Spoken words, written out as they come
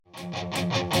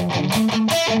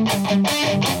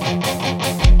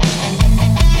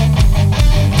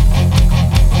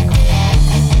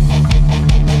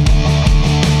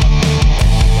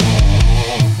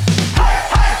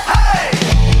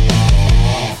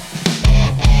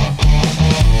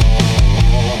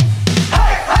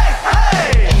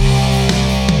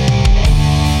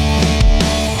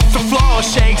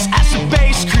Shakes as the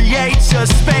bass creates a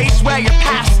space where your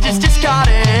past is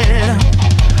discarded.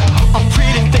 A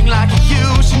pretty thing like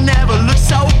you should never look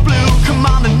so blue. Come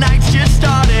on, the night's just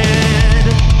started.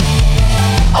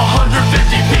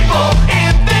 150 people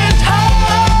in this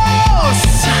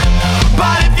house,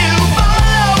 but if you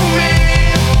follow me,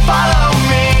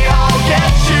 I'll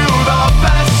get you the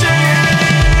best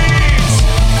seats.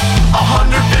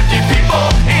 150 people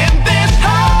in this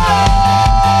house.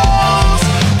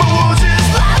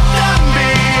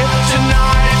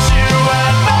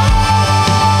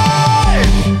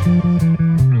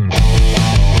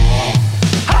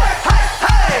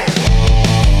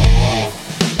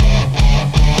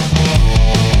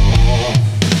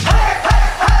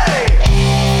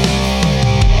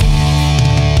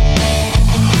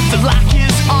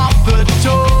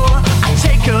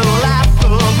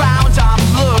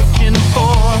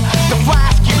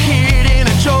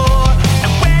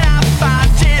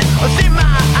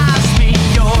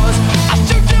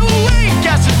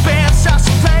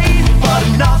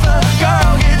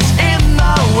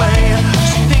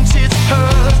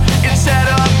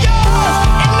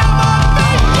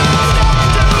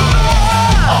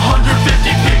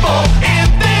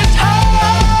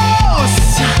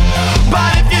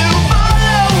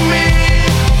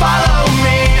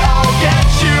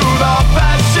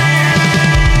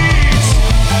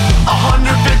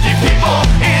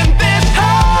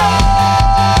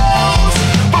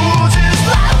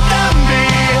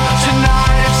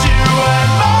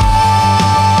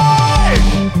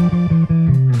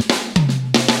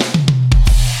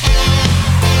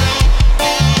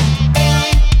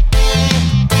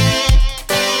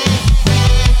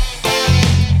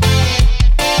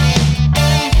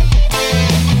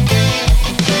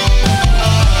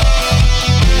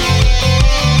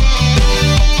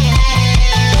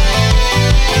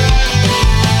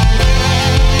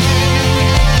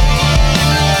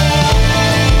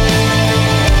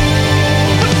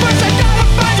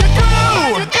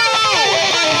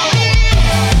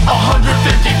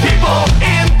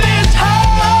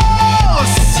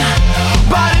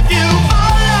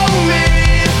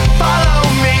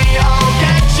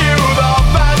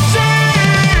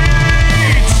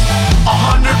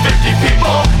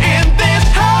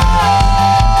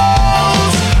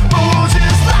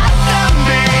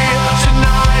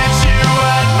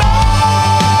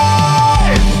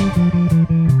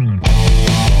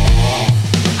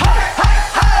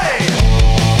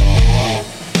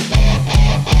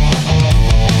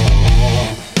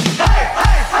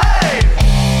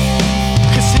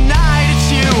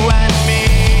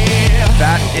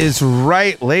 Is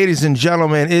right, ladies and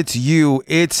gentlemen. It's you,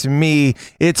 it's me,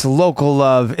 it's Local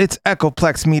Love, it's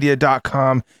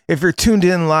EchoPlexMedia.com. If you're tuned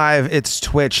in live, it's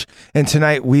Twitch. And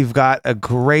tonight we've got a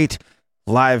great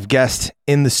live guest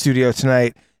in the studio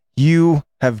tonight. You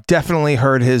have definitely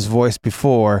heard his voice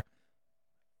before.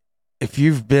 If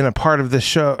you've been a part of this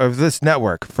show, of this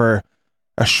network for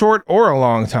a short or a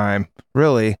long time,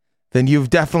 really, then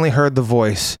you've definitely heard the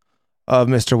voice of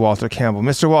Mr. Walter Campbell.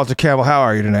 Mr. Walter Campbell, how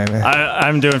are you tonight, man?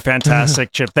 I'm doing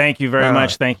fantastic, Chip. Thank you very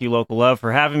much. Thank you, Local Love,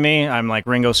 for having me. I'm like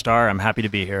Ringo Starr. I'm happy to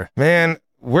be here. Man,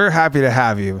 we're happy to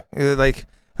have you.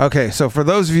 Okay, so for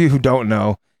those of you who don't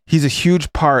know, he's a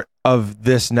huge part of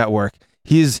this network.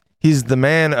 He's the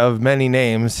man of many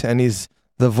names, and he's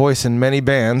the voice in many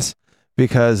bands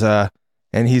because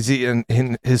and he's in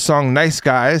his song "Nice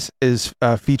Guys" is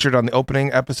featured on the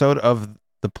opening episode of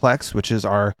the Plex, which is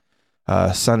our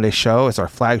Sunday show. It's our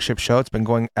flagship show. It's been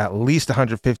going at least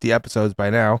 150 episodes by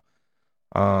now.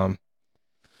 But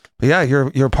yeah,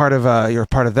 you're part of that. You're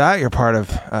part of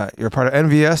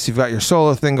NVS. You've got your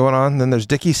solo thing going on. Then there's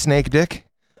Dickie Snake Dick.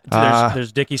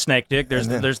 There's Dickie Snake Dick. There's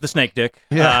the Snake Dick.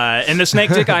 Yeah. And the Snake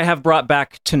Dick I have brought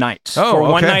back tonight for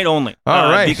one night only. All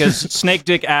right. Because Snake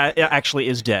Dick actually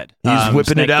is dead. He's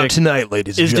whipping Snake it out Dick tonight,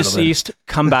 ladies and gentlemen. Is deceased.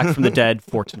 Come back from the dead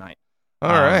for tonight.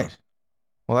 All right.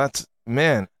 Well, that's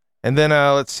man. And then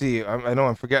let's see. I know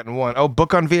I'm forgetting one. Oh,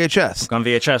 Book on VHS. Book on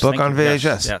VHS. Book on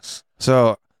VHS. Yes.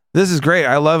 So this is great.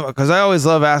 I love because I always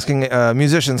love asking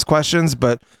musicians questions,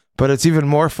 but it's even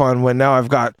more fun when now I've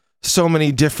got so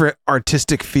many different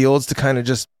artistic fields to kind of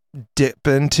just dip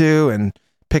into and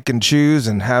pick and choose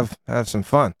and have some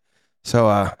fun.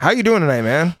 So how you doing tonight,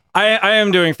 man? I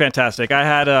am doing fantastic. I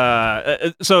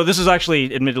had so this is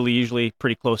actually admittedly usually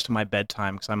pretty close to my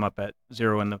bedtime because I'm up at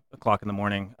 0 o'clock in the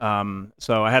morning.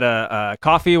 So I had a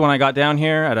coffee when I got down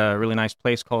here at a really nice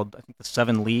place called, I think, the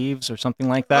Seven Leaves or something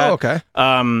like that. Oh, okay.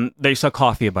 They sell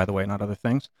coffee, by the way, not other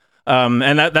things.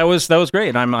 And that was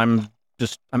great. I'm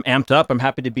amped up. I'm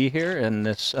happy to be here in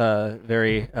this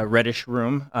very reddish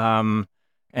room.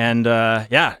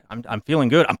 I'm feeling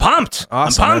good. I'm pumped.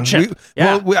 Awesome. I'm pumped.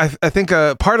 I think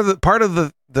part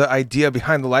of the idea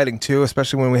behind the lighting too,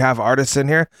 especially when we have artists in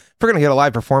here, if we're gonna get a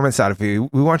live performance out of you,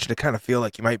 we want you to kind of feel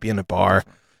like you might be in a bar.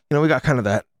 You know, we got kind of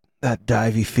that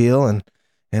divey feel, and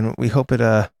we hope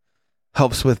it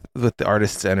helps with the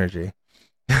artist's energy.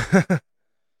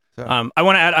 I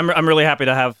want to add, I'm really happy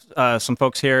to have some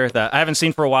folks here that I haven't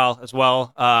seen for a while as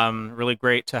well. Really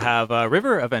great to have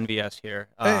River of NVS here.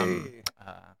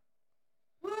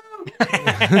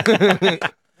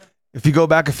 If you go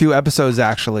back a few episodes,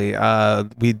 actually,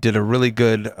 we did a really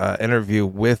good interview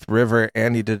with River,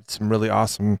 and he did some really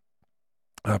awesome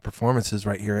performances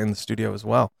right here in the studio as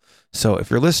well. So if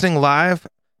you're listening live,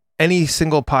 any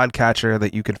single podcatcher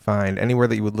that you could find, anywhere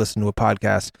that you would listen to a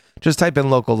podcast, just type in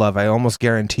Local Love. I almost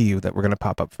guarantee you that we're going to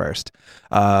pop up first.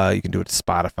 You can do it to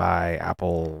Spotify,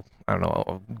 Apple, I don't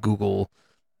know, Google.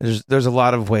 There's a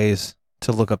lot of ways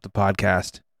to look up the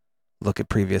podcast, look at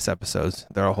previous episodes.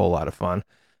 They're a whole lot of fun.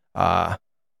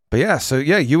 But yeah, so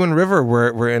yeah, you and River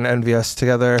we're in NVS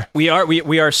together. We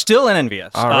are still in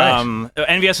NVS. All right.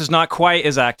 NVS is not quite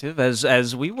as active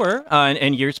as we were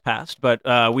in years past,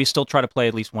 but we still try to play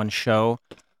at least one show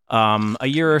a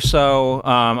year or so.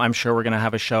 I'm sure we're gonna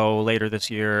have a show later this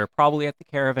year, probably at the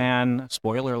Caravan.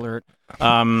 Spoiler alert.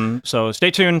 So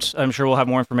stay tuned. I'm sure we'll have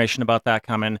more information about that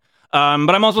coming.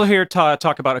 But I'm also here to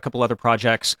talk about a couple other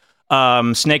projects.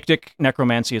 Snake Dick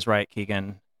Necromancy is right,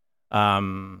 Keegan.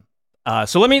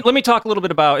 So let me talk a little bit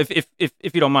about, if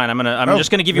you don't mind, I'm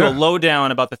just gonna give you a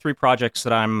lowdown about the three projects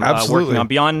that I'm working on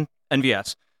beyond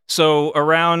NVS. So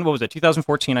around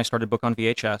 2014, I started Book on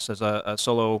VHS as a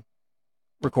solo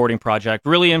recording project,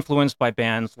 really influenced by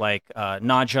bands like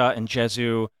Naja and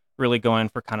Jezu, really going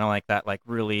for kind of like that, like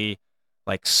really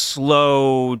like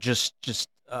slow, just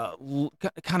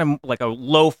kind of like a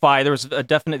lo-fi. There was a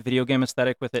definite video game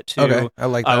aesthetic with it too. Okay, I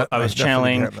like that. I was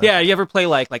channeling. Yeah, you ever play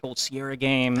like old Sierra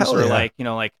games like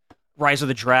like Rise of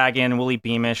the Dragon, Willy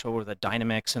Beamish, or the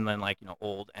Dynamix, and then like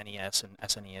old NES and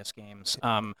SNES games.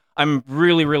 I'm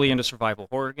really into survival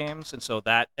horror games, and so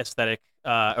that aesthetic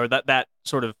or that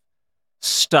sort of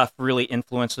stuff really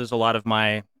influences a lot of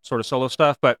my sort of solo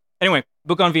stuff. But anyway,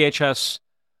 Book on VHS.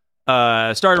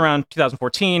 Started around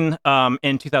 2014.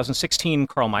 In 2016,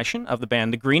 Carl Meischen of the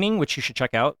band The Greening, which you should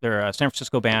check out. They're a San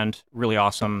Francisco band, really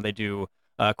awesome. They do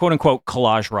quote-unquote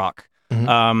collage rock.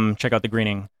 Mm-hmm. Check out The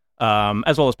Greening,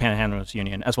 as well as Panhandlers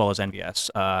Union, as well as NVS.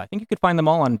 I think you could find them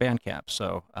all on Bandcamp,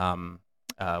 so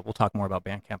we'll talk more about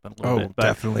Bandcamp in a little bit. But,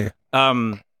 definitely.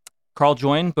 Carl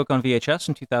joined Book on VHS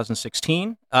in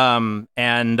 2016, and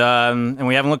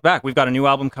we haven't looked back. We've got a new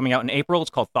album coming out in April.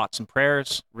 It's called Thoughts and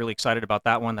Prayers. Really excited about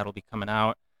that one. That'll be coming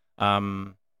out.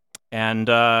 Yeah,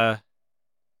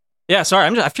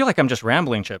 sorry. I feel like I'm just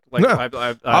rambling, Chip. Like, no,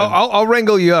 I'll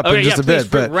wrangle you up in just a bit.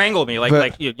 But wrangle me,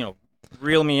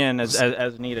 reel me in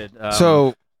as needed.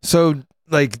 So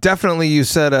like definitely you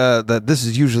said that this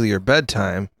is usually your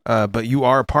bedtime, but you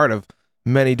are part of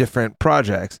many different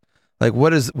projects. Like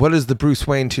what is the Bruce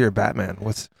Wayne to your Batman?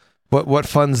 What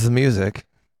funds the music?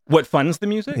 What funds the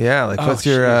music? Yeah, like what's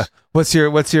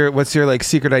your like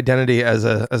secret identity as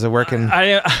a working?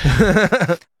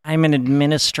 I'm an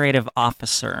administrative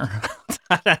officer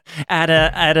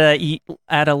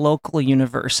at a local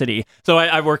university. So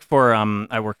I work for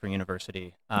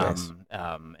university Nice. in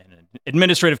an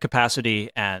administrative capacity,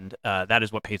 and that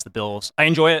is what pays the bills. I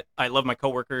enjoy it. I love my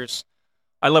coworkers.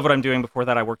 I love what I'm doing. Before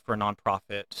that, I worked for a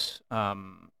nonprofit,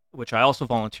 which I also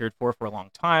volunteered for a long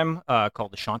time,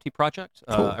 called the Shanti Project.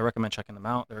 Cool. I recommend checking them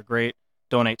out. They're great.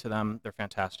 Donate to them. They're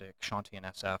fantastic. Shanti and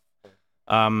SF.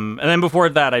 And then before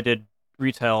that, I did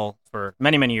retail for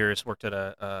many years. Worked at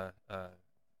a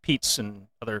Pete's and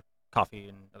other coffee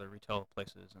and other retail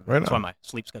places. And Right that's on. why my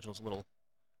sleep schedule is a little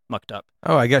mucked up.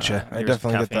 Oh, I get you. I Years of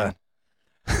definitely get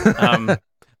caffeine. that.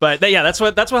 But that's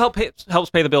what helps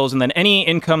pay the bills, and then any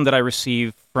income that I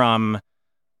receive from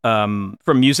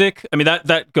music, I mean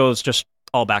that goes just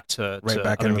all back to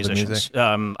back other into the musicians.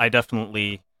 I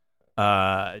definitely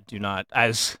do not,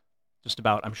 as just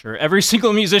about I'm sure every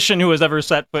single musician who has ever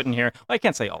set foot in here. Well, I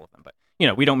can't say all of them, but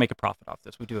we don't make a profit off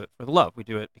this. We do it for the love. We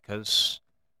do it because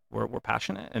we're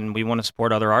passionate and we want to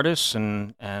support other artists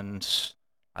and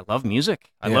I love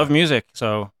music. I love music.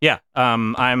 So yeah,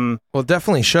 I'm. Well,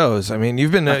 definitely shows. I mean,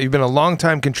 you've been a long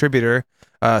time contributor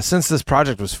since this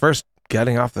project was first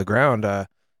getting off the ground.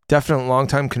 Definite long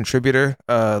time contributor.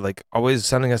 Like always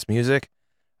sending us music.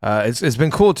 It's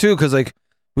been cool too because like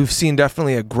we've seen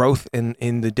definitely a growth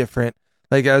in the different.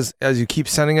 Like as you keep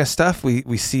sending us stuff,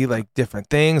 we see like different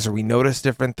things or we notice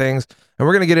different things, and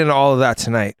we're gonna get into all of that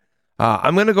tonight.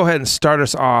 I'm gonna go ahead and start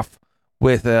us off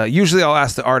with usually I'll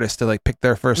ask the artist to like pick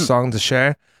their first song to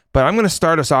share, but I'm gonna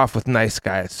start us off with Nice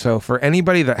Guys. So for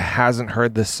anybody that hasn't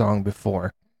heard this song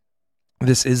before,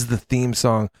 this is the theme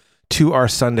song to our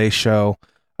Sunday show.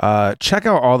 Check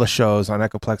out all the shows on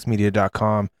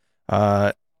echoplexmedia.com.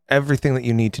 Everything that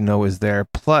you need to know is there.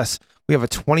 Plus, we have a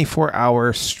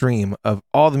 24-hour stream of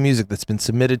all the music that's been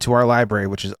submitted to our library,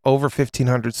 which is over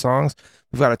 1,500 songs.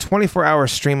 We've got a 24-hour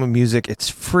stream of music. It's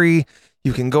free.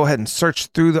 You can go ahead and search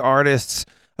through the artists.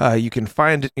 You can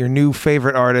find your new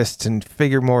favorite artists and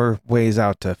figure more ways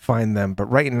out to find them. But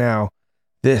right now,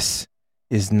 this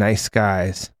is Nice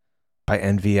Guys by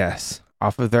NVS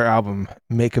off of their album,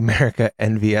 Make America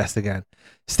NVS Again.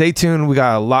 Stay tuned. We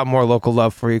got a lot more local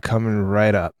love for you coming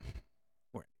right up.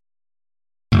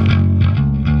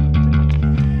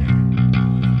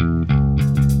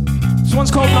 This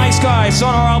one's called Nice Guys. It's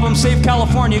on our album Save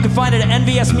California. You can find it at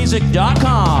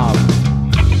nvsmusic.com.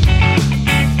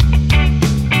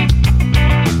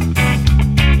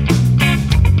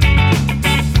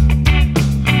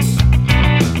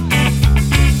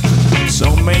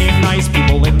 So many nice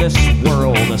people in this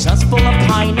world, a sense full of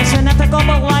kindness and ethical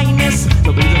blindness.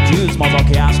 To be the Jews' more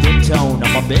sarcastic tone,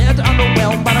 I'm a bit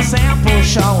underwhelmed by the sample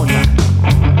shown.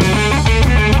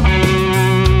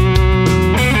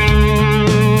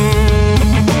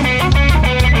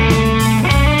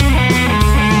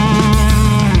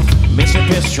 Mr.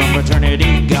 Pistron,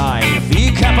 fraternity guy,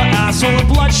 V Kappa asshole with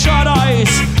bloodshot eyes.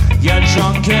 Get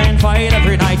drunk and fight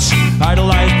every night.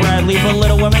 Idolize Bradley,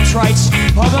 belittle women's rights.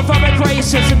 Homophobic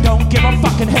racist and don't give a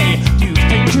fucking hey. Do you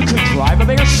think you could drive a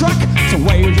bigger truck? So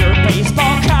wave your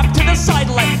baseball cap to the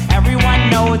side, let everyone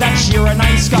know that you're a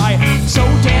nice guy. So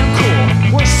damn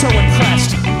cool, we're so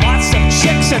impressed. Lots of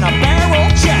chicks and a barrel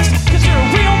chest. Cause you're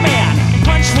a real man.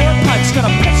 Punch for a punch,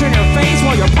 gonna piss in your face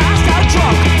while you're passed out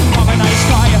drunk. I'm a nice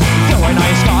guy, you're a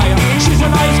nice guy. She's a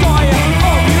nice guy,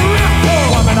 oh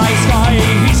beautiful. I'm a nice guy,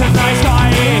 he's a nice guy,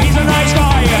 he's a nice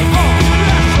guy, oh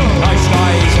beautiful. Nice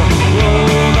guys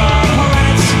rule the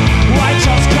planets. I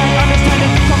just can't understand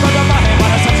it. Come from the money, but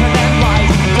it's such a damn lie.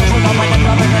 Just with the money,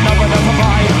 nothing and nobody to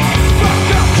provide. Fuck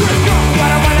up, drink up, but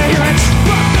I wanna hear it.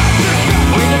 Fuck up, drink up,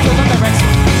 read it to the lyrics.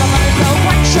 The money go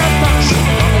punch your first. As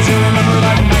long as you remember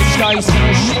that nice guys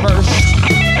finish first.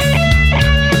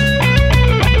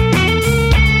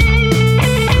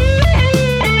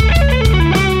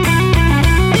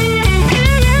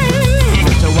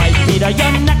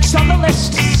 You're next on the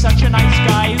list. Such a nice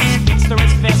guy who speaks through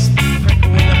his fist. Prick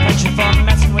with a pension for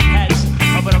messing with heads.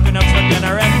 Open up the notes for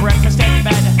dinner and breakfast in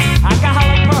bed.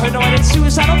 Alcoholic, paranoid, and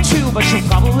suicidal too. But she'll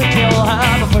probably kill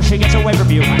her before she gets away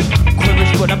from you.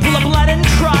 Quivers when a pool of blood and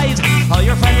cries. All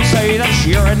your friends say that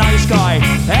you're a nice guy.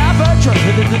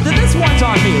 This one's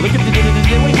on me. Look at the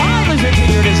when I listen to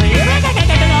your disease.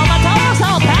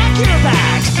 I'll pack your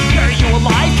bags. Are you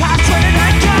alive, cocksucker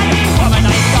and guy? I'm a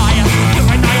nice guy. You're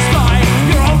a nice guy.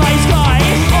 You're a nice guy.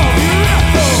 Oh,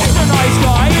 beautiful. He's a nice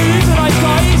guy. He's a nice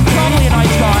guy. He's probably a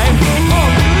nice guy. Oh,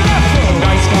 beautiful.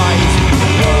 Nice guys.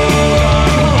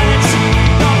 Bullets.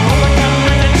 Not overcome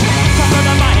ribbons. Come from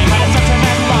the money, but it's such a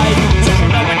mad life. Such a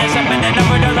no one is a minute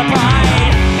over to the pride.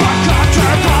 Fuck up,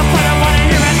 jerk off, but I wanna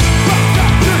hear it. Fuck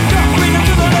up, jerk off, bring them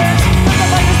to the list. But the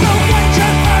light is no one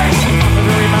just first.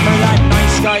 Remember that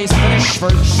nice guys finish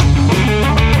first.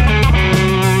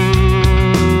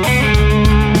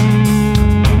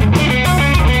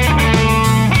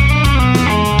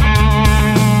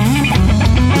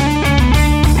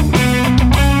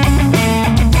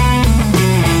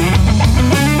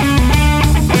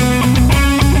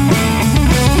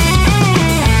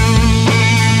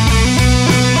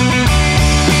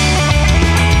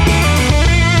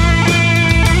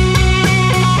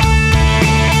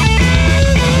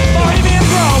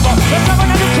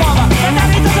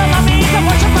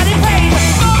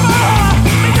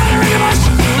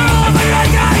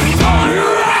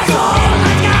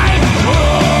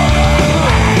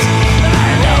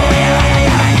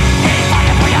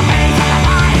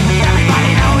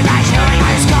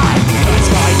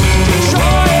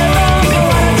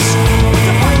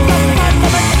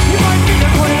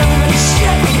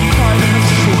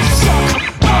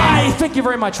 Thank you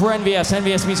very much. We're NVS,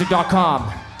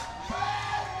 nvsmusic.com.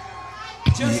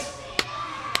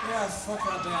 Yeah, fuck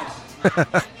that band.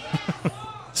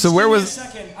 So where was? Give me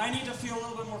a second. I need to feel a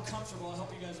little bit more comfortable. I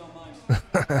hope you guys don't mind.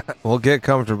 We'll get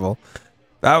comfortable.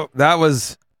 That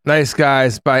was Nice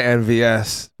Guys by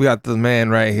NVS. We got the man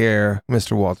right here,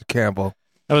 Mr. Walter Campbell.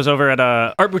 I was over at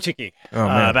Art Boutique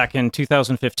man. back in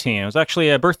 2015. It was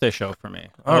actually a birthday show for me.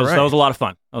 All right. That was a lot of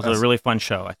fun. That was a really fun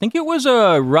show. I think it was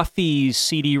a Ruffy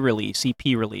CD release, EP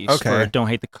release for Don't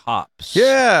Hate the Cops.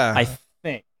 Yeah. I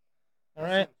think. All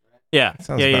right. Yeah.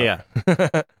 Sounds Yeah.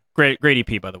 about Great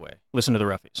EP, by the way. Listen to the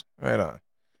Ruffies. Right on.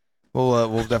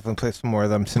 We'll definitely play some more of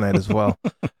them tonight as well.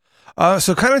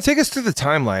 So kind of take us through the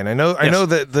timeline. I know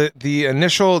that the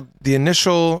initial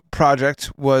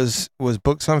project was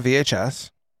Books on VHS,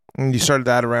 and you started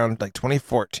that around like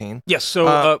 2014. Yes.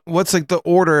 So what's like the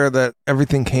order that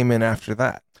everything came in after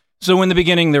that? So in the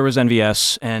beginning there was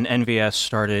NVS, and NVS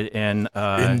started in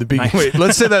the beginning. Wait,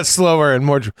 let's say that slower and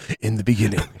more. In the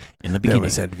beginning. In the beginning,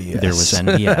 there was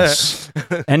NVS.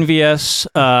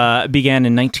 NVS began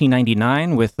in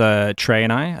 1999 with Trey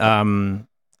and I.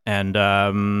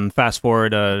 And fast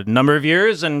forward a number of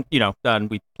years, and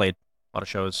we played a lot of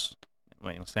shows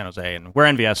in San Jose, and we're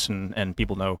NVS, and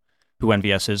people know who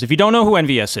NVS is. If you don't know who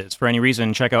NVS is for any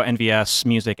reason, check out NVS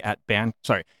Music at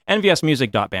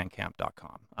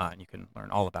nvsmusic.bandcamp.com, and you can learn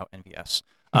all about NVS.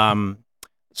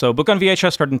 So Book on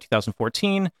VHS started in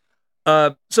 2014.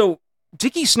 So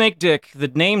Dickie Snake Dick, the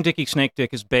name Dickie Snake Dick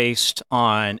is based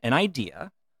on an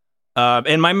idea.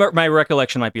 And my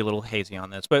recollection might be a little hazy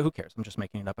on this, but who cares? I'm just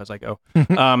making it up as I go.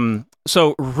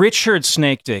 So Richard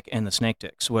Snake Dick and the Snake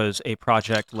Dicks was a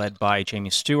project led by Jamie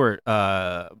Stewart,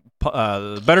 better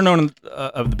known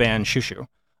of the band Shushu,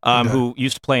 who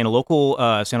used to play in a local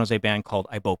San Jose band called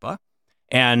Ibopa.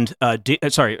 And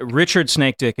Richard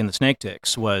Snake Dick and the Snake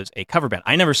Dicks was a cover band.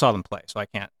 I never saw them play, so I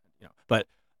can't, but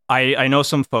I know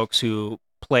some folks who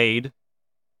played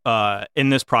in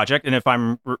this project, and if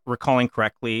I'm recalling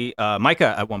correctly,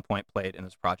 Micah at one point played in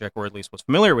this project, or at least was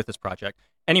familiar with this project.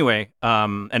 Anyway,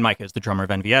 and Micah is the drummer of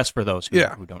NVS, for those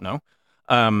who don't know.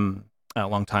 A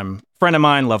longtime friend of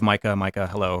mine, love Micah. Micah,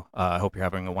 hello. I hope you're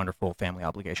having a wonderful family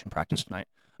obligation practice tonight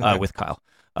with Kyle.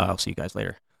 I'll see you guys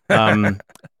later. So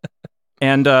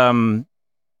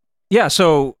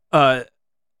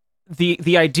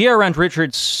the idea around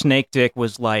Richard Snake Dick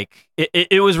was like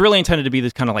it was really intended to be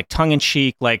this kind of like tongue in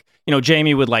cheek, like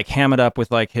Jamie would like ham it up with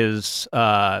like his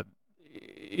what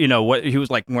he was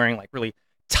like wearing, like really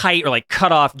tight or like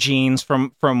cut off jeans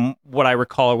from what I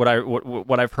recall,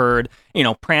 what I've heard,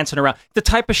 prancing around, the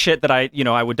type of shit that I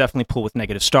would definitely pull with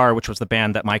Negative Star, which was the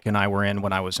band that Mike and I were in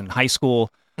when I was in high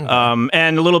school.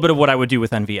 And a little bit of what I would do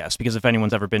with NVS, because if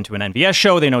anyone's ever been to an NVS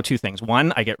show, they know two things.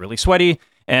 One, I get really sweaty,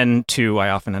 and two,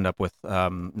 I often end up with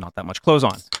not that much clothes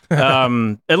on,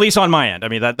 at least on my end. I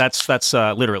mean, that's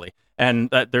literally. And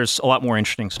there's a lot more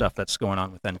interesting stuff that's going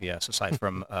on with NVS aside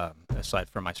from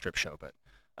my strip show. But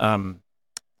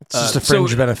it's just a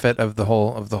fringe benefit of the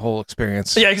whole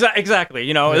experience. Yeah, exactly.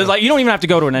 It's like you don't even have to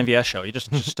go to an NVS show. You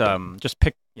just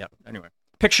pick. Yeah. Anyway.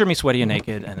 Picture me sweaty and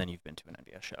naked, and then you've been to an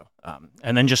NVS show,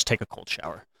 and then just take a cold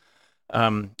shower.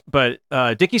 But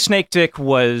Dickie Snake Dick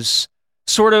was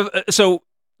sort of so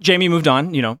Jamie moved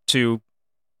on, to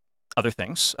other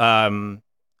things, with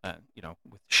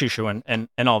Shushu and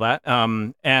all that.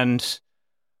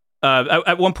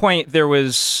 At one point there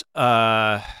was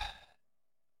I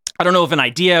don't know if an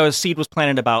idea, a seed was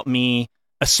planted about me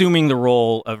assuming the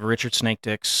role of Richard Snake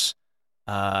Dick's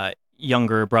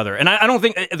younger brother, and I don't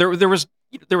think there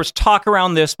was talk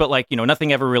around this, but like,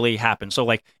 nothing ever really happened. So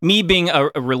like me being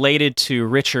related to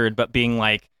Richard, but being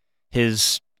like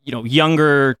his,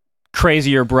 younger,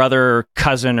 crazier brother, or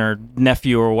cousin, or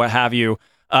nephew, or what have you.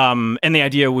 And the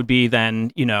idea would be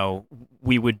then,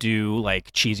 we would do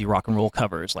like cheesy rock and roll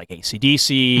covers like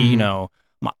AC/DC,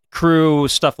 my crew,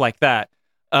 stuff like that,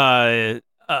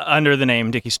 under the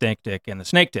name Dickie Snake Dick and the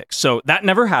Snake Dicks. So that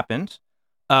never happened.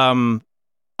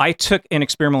 I took an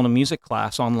experimental music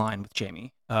class online with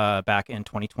Jamie back in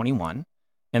 2021,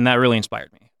 and that really inspired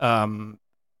me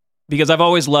because I've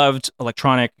always loved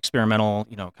electronic, experimental,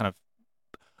 kind of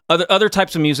other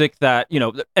types of music that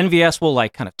NVS will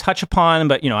like kind of touch upon,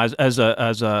 but as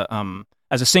a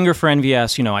singer for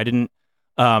NVS, I didn't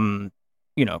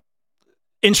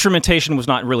instrumentation was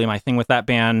not really my thing with that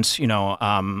band.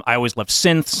 I always loved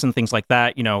synths and things like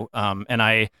that, and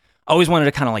I always wanted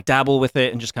to kind of like dabble with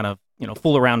it and just kind of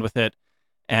fool around with it.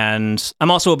 And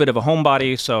I'm also a bit of a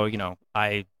homebody, so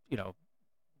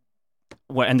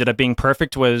what ended up being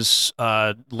perfect was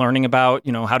learning about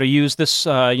how to use this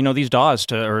these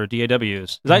DAWs or DAWs.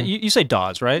 Is that you say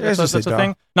DAWs, right? Yeah, that's the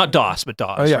thing. Not DOS, but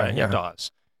DAWs. Oh, yeah, right? yeah.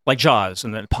 DAWs, like Jaws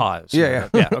and then pause. Yeah.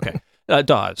 Yeah. Okay.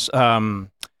 DAWs.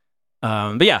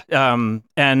 But yeah,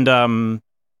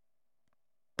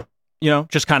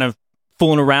 just kind of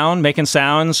fooling around, making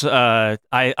sounds. I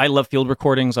love field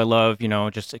recordings. I love,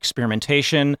 just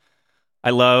experimentation. I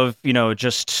love, I'm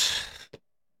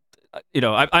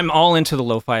all into the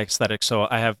lo-fi aesthetic. So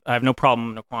I have no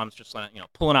problem, no qualms, just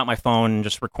pulling out my phone and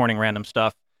just recording random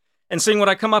stuff and seeing what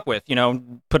I come up with.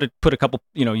 Put a couple,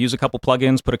 use a couple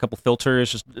plugins, put a couple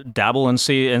filters, just dabble and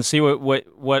see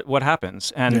what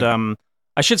happens. And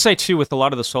I should say too, with a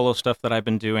lot of the solo stuff that I've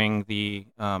been doing, the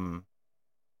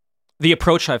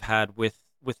approach I've had with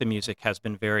the music has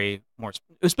been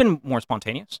it's been more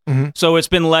spontaneous. Mm-hmm. So it's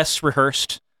been less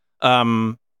rehearsed.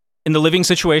 In the living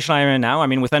situation I am in now, I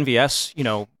mean, with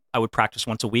NVS, I would practice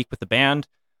once a week with the band.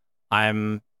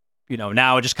 I'm,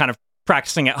 now just kind of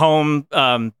practicing at home.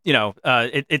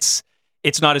 It's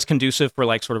not as conducive for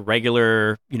like sort of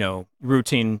regular,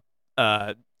 routine,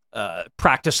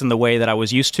 practice in the way that I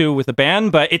was used to with the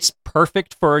band, but it's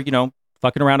perfect for,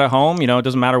 fucking around at home. It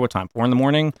doesn't matter what time, 4 a.m,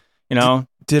 pull out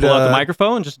the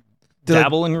microphone and just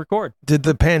dabble and record. Did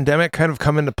the pandemic kind of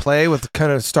come into play with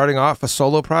kind of starting off a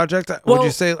solo project? Would you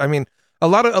say? I mean, a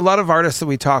lot of artists that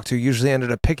we talk to usually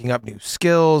ended up picking up new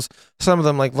skills. Some of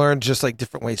them like learned just like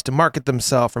different ways to market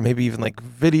themselves, or maybe even like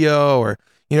video, or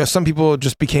some people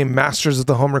just became masters of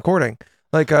the home recording.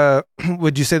 Like,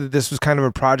 would you say that this was kind of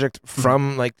a project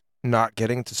from like not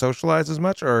getting to socialize as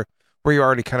much, or were you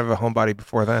already kind of a homebody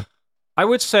before then? I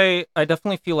would say I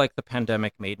definitely feel like the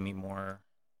pandemic made me more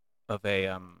of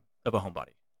a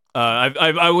homebody.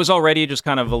 I was already just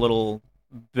kind of a little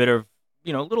bit of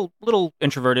little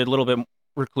introverted, a little bit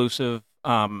reclusive,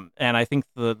 and I think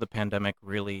the pandemic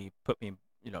really put me,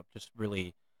 just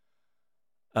really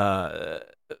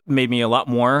made me a lot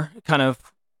more kind of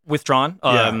withdrawn.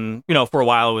 For a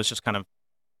while I was just kind of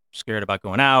scared about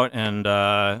going out, and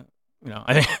I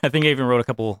think I even wrote a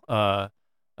couple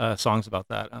songs about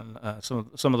that on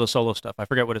some of the solo stuff. I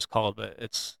forget what it's called, but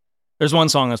there's one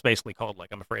song that's basically called like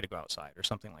 "I'm Afraid to Go Outside" or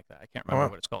something like that. I can't remember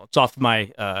what it's called. It's off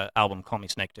my album "Call Me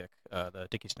Snake Dick," the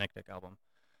Dickie Snake Dick album.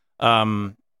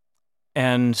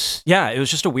 And yeah, it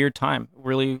was just a weird time,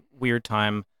 really weird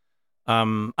time.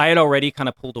 I had already kind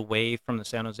of pulled away from the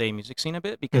San Jose music scene a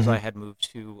bit because I had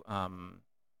moved to,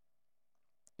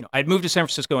 I'd moved to San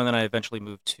Francisco, and then I eventually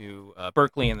moved to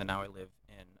Berkeley, and then now I live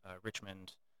in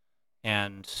Richmond.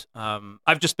 And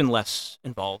I've just been less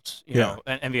involved, and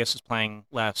NVS is playing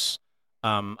less.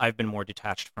 I've been more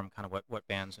detached from kind of what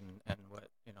bands and what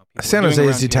people San Jose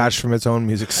is detached from its own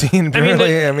music scene.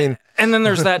 Apparently, I mean, and then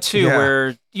there's that too,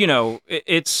 where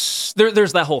it's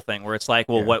there's that whole thing where it's like,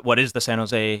 well, what is the San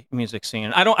Jose music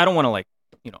scene? I don't want to like,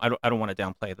 I don't want to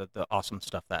downplay the awesome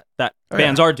stuff that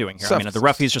bands are doing here. I mean, the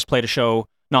Roughies just played a show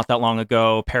not that long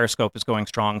ago. Periscope is going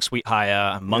strong. Sweet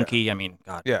Haya, Monkey. I mean,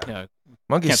 God,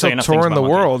 Monkey's still touring the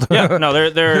world. No,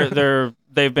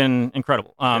 they've been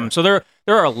incredible. So there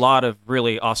are a lot of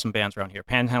really awesome bands around here.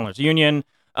 Panhandlers Union,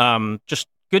 just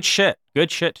good shit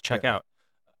to check out.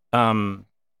 And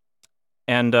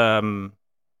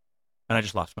I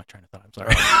just lost my train of thought. I'm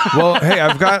sorry. Well, hey,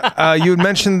 I've got you had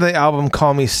mentioned the album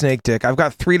 "Call Me Snake Dick." I've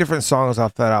got 3 different songs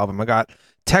off that album. I got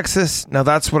Texas. Now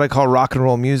that's what I call rock and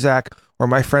roll music, or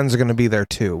My Friends Are Gonna Be There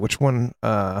Too. Which one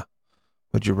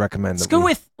would you recommend? Let's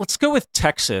go with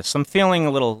Texas. I'm feeling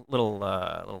a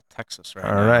little Texas right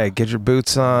now. All right, get your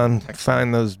boots on.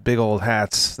 Find those big old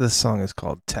hats. This song is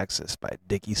called "Texas" by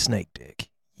Dickie Snake Dick.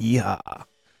 Yeehaw.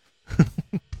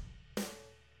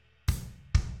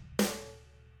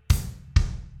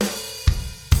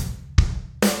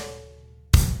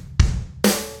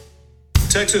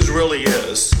 Texas really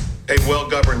is a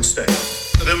well-governed state.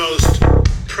 The most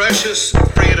precious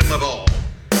freedom of all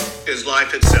is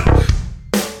life itself.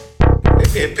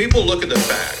 If people look at the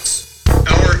facts,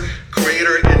 our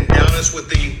Creator endowed us with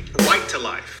the right to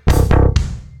life.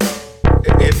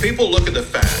 If people look at the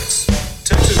facts,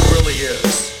 Texas really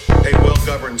is a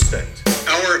well-governed state.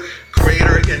 Our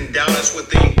Creator endowed us with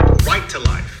the right to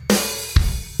life.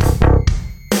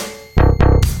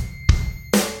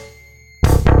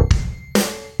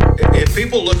 If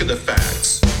people look at the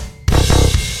facts,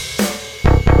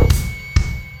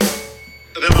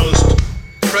 the most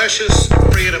precious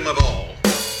freedom of all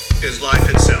is life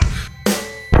itself.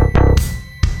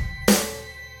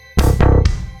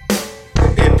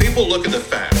 If people look at the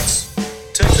facts,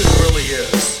 Texas really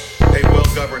is a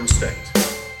well-governed state.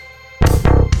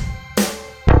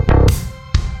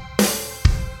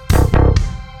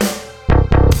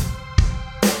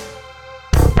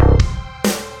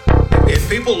 If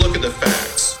people look at the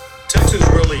facts, Texas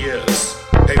really is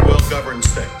a well-governed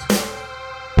state.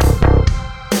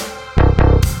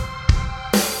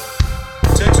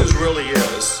 Texas really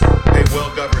is a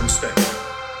well-governed state.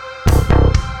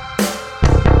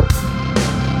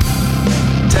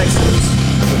 Texas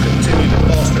will continue to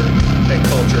foster a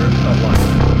culture of life.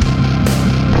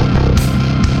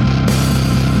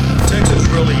 Texas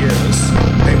really is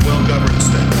a well-governed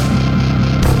state.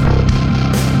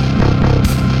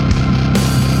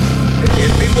 If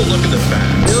people look at the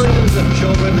facts, millions of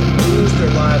children lose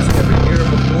their lives every year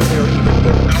before they are even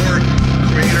born. Our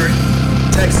creator,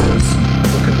 Texas,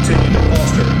 will continue to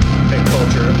foster a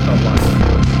culture of life.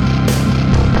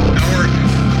 Our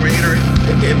creator,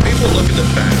 if people look at the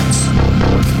facts,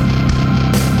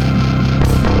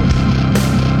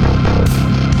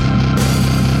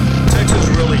 Texas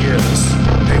really is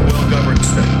a well-governed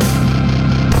state.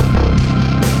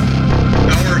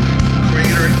 Our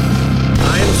creator,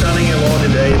 I am signing a law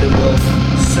today that will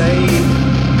save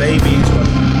babies from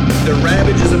the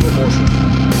ravages of abortion.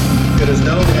 It is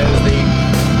known as the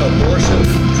Abortion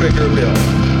Trigger Bill.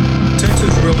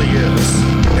 Texas really is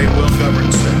a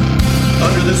well-governed state.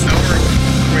 Under this, our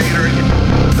creator,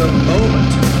 the moment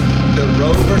that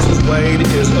Roe versus Wade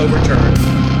is overturned,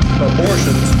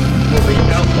 abortions will be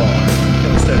outlawed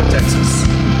in the state of Texas.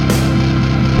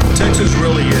 Texas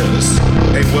really is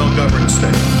a well-governed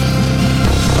state.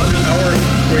 Under our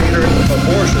creator,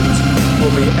 abortions will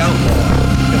be outlawed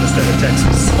in the state of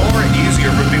Texas. Far easier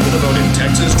for people to vote in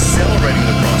Texas, accelerating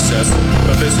the process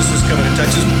of businesses coming to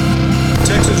Texas.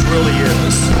 Texas really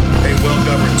is a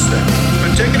well-governed state,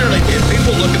 particularly if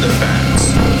people look at the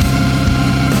facts.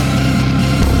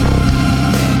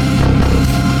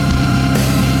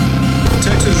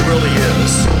 Texas really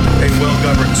is a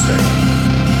well-governed state,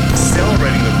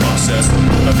 accelerating the process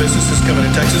of businesses coming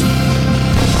to Texas.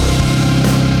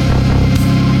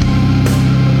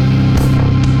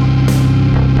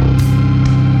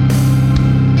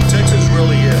 Texas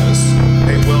really is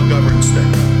a well-governed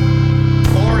state.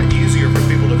 Far easier for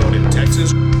people to vote in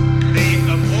Texas. The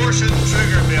abortion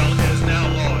trigger bill is now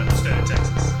law in the state of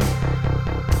Texas.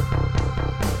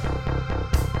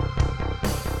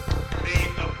 The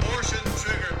abortion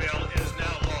trigger bill is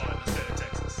now law in the state of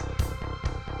Texas.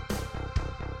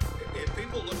 If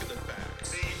people look at the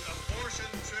facts, the abortion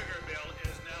trigger bill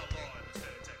is now law in the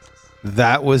state of Texas.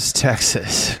 That was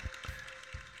Texas.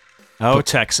 Oh,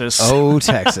 Texas. Oh,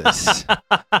 Texas.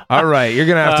 All right, you're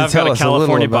gonna have to I've tell got a us a little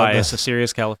California about bias, this. a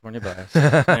serious California bias.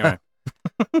 Anyway,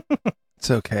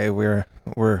 It's okay. We're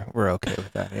okay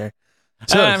with that here.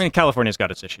 So, I mean, California's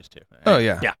got its issues too. oh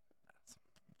yeah. Yeah.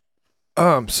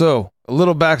 So a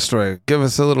little backstory. Give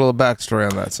us a little backstory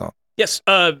on that song. Yes.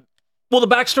 Well, the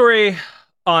backstory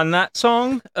on that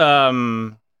song. I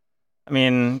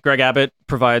mean, Greg Abbott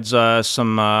provides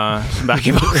some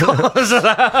backing vocals.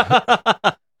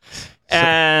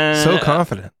 And So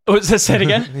confident. was this it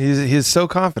again? He's so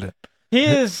confident. He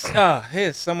is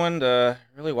someone to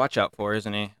really watch out for,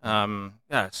 isn't he?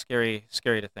 Yeah, scary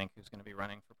to think who's going to be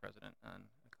running for president in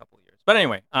a couple of years. But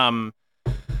ananyway,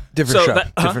 Different So show.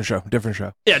 that- Different show. Different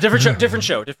show. yeah, different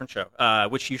show,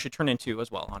 which you should turn into as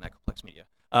well on Echoplex Media.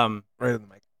 Right on the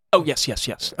mic. Oh yes.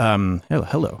 Hello.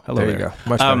 There you go.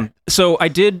 Much better. So I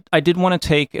did want to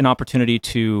take an opportunity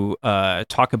to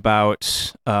talk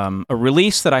about a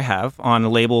release that I have on a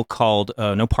label called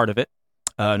No Part of It.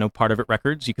 No Part of It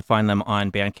Records. You could find them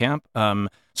on Bandcamp.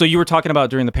 So you were talking about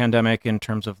during the pandemic in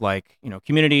terms of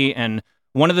community, and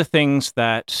one of the things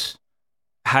that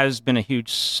has been a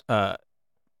huge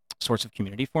source of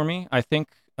community for me, I think,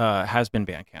 has been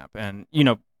Bandcamp. And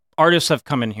artists have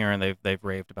come in here and they've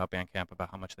raved about Bandcamp, about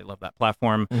how much they love that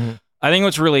platform. Mm-hmm. I think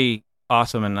what's really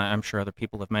awesome, and I'm sure other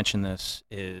people have mentioned this,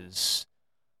 is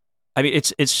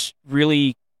it's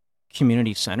really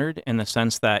community centered in the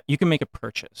sense that you can make a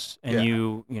purchase and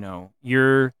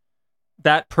you're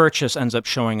that purchase ends up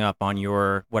showing up on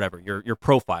your your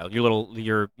profile,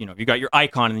 you got your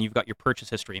icon and you've got your purchase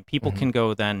history, and people can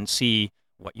go then see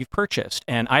what you've purchased.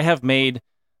 And I have made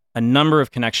a number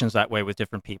of connections that way with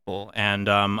different people, and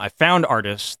I found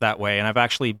artists that way, and I've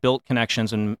actually built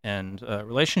connections and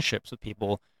relationships with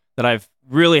people that I've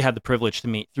really had the privilege to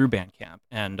meet through Bandcamp.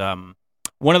 And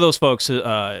one of those folks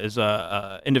is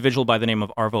an individual by the name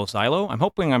of Arvo Xylo. I'm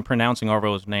hoping I'm pronouncing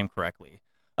Arvo's name correctly,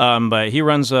 but he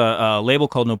runs a label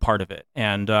called No Part of It,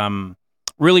 and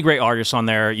really great artists on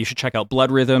there. You should check out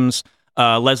Blood Rhythms.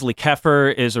 Leslie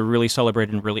Keffer is a really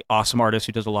celebrated and really awesome artist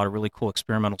who does a lot of really cool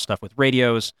experimental stuff with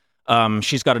radios.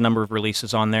 She's got a number of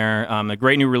releases on there. A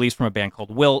great new release from a band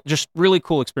called Wilt. Just really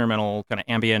cool experimental, kind of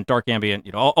ambient, dark ambient,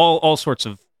 all sorts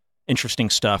of interesting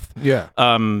stuff. Yeah.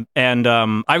 And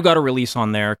I've got a release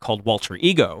on there called Walter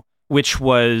Ego, which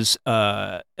was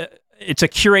it's a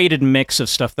curated mix of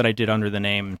stuff that I did under the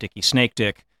name Dickie Snake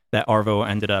Dick that Arvo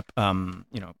ended up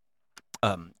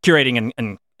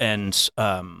curating and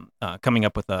coming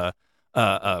up with a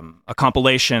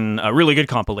compilation, a really good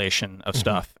compilation of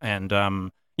stuff. And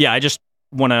I just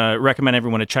want to recommend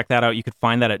everyone to check that out. You could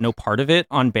find that at No Part of It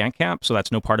on Bandcamp. So that's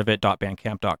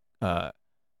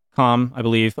nopartofit.bandcamp.com, I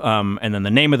believe. And then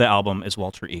the name of the album is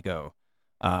Walter Ego.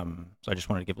 So I just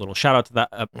wanted to give a little shout out to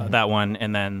that one.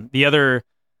 And then the other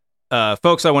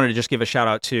folks I wanted to just give a shout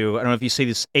out to, I don't know if you see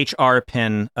this HR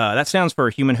pin, that stands for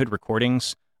Human Hood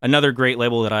Recordings, another great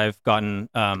label that I've gotten,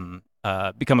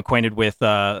 become acquainted with,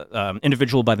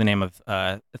 individual by the name of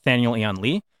Nathaniel Eon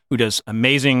Lee, who does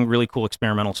amazing, really cool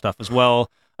experimental stuff as well.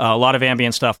 A lot of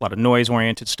ambient stuff, a lot of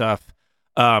noise-oriented stuff.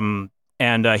 And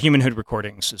Human Hood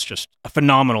Recordings is just a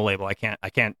phenomenal label. I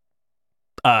can't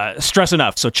stress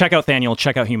enough. So check out Thaniel,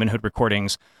 check out Human Hood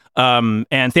Recordings. And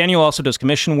Thaniel also does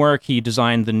commission work. He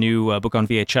designed the new Book on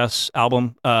VHS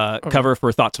album cover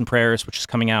for Thoughts and Prayers, which is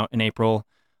coming out in April.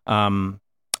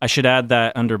 I should add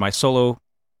that under my solo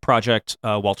project,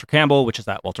 Walter Campbell, which is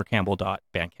at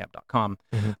waltercampbell.bandcamp.com.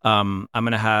 I'm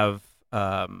going to have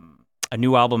a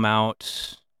new album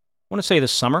out, I want to say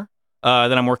this summer,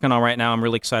 that I'm working on right now. I'm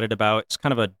really excited about. It's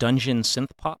kind of a dungeon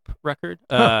synth pop record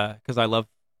because I love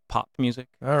pop music.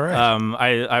 All right.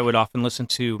 I would often listen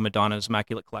to Madonna's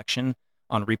Immaculate Collection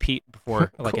on repeat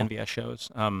before like Cool. NVS shows.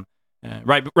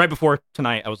 Right before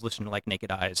tonight, I was listening to like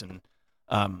Naked Eyes and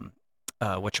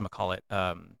whatchamacallit.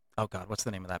 Oh God, what's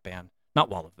the name of that band? Not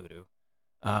Wall of Voodoo.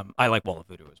 I like Wall of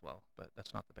Voodoo as well, but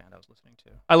that's not the band I was listening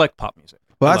to. I like pop music.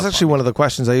 Well, that's actually one of the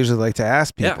questions I usually like to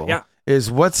ask people. Yeah. Is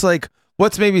what's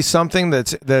maybe something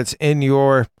that's in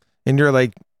your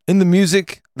like in the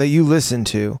music that you listen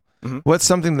to. Mhm. What's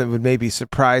something that would maybe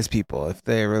surprise people if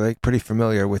they were like pretty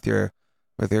familiar with your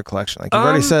collection? Like you've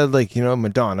already said, like, you know,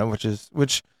 Madonna, which is I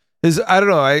don't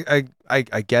know,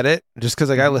 I get it just because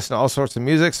like I listen to all sorts of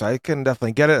music, so I can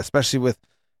definitely get it, especially with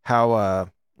how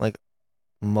like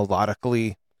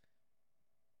melodically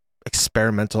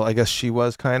experimental I guess she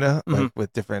was kind of like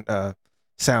with different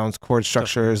sounds, chord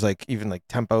structures, like even like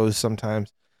tempos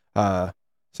sometimes. So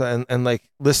and like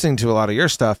listening to a lot of your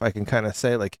stuff, I can kind of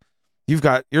say like you've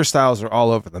got your styles are all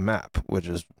over the map, which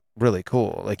is really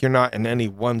cool. Like you're not in any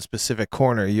one specific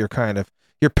corner. You're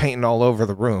painting all over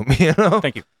the room, you know?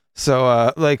 Thank you.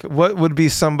 So like what would be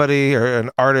somebody or an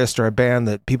artist or a band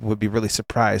that people would be really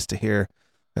surprised to hear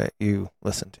that you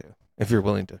listen to, if you're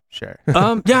willing to share?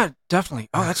 Yeah, definitely.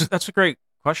 Oh, that's a great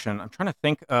question. I'm trying to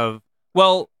think of,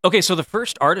 well, okay, so the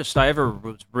first artist I ever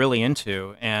was really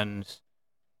into, and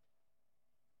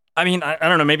I mean, I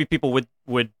don't know, maybe people would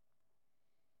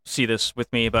see this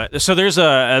with me, but so there's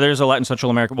a Latin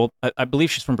Central America, well, I believe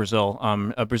she's from Brazil,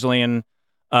 a Brazilian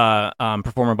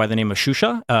performer by the name of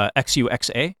Xuxa,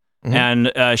 Xuxa,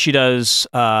 and she does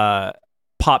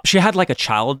pop. She had like a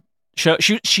child show.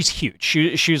 She's huge.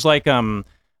 She's like I'm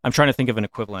trying to think of an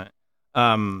equivalent.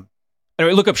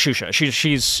 Anyway, look up Xuxa.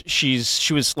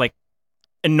 She was like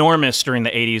enormous during the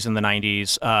 80s and the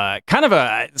 90s. Kind of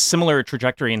a similar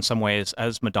trajectory in some ways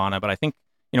as Madonna, but I think,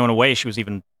 you know, in a way she was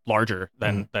even larger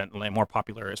than more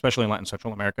popular, especially in Latin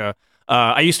Central America.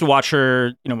 I used to watch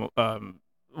her, you know,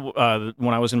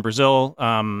 when I was in Brazil.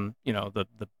 You know, the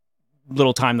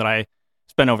little time that I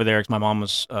spent over there, because my mom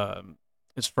is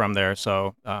from there.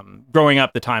 So growing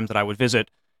up, the times that I would visit,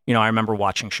 you know, I remember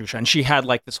watching Xuxa, and she had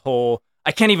like this whole,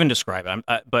 I can't even describe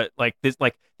it, but like this,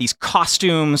 like these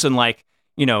costumes and like,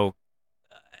 you know,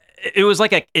 it was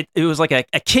like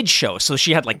a kid show. So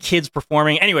she had like kids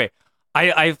performing. Anyway,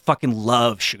 I fucking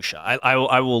love Xuxa.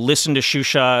 I will listen to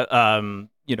Xuxa,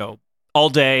 you know, all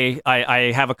day.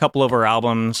 I have a couple of her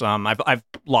albums. I've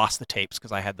lost the tapes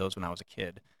because I had those when I was a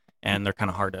kid, and they're kind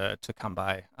of hard to come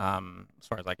by, as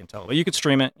far as I can tell. But you could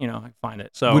stream it, you know, I can find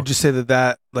it. So would you say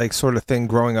that like sort of thing,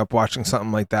 growing up watching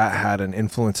something like that, had an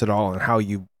influence at all on how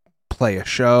you play a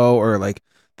show, or like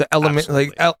the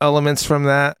elements from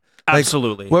that? Like,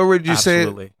 absolutely. What would you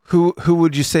Absolutely. say? Who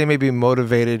would you say maybe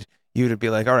motivated you to be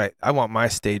like, all right, I want my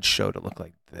stage show to look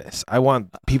like this. I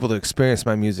want people to experience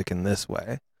my music in this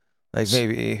way. Like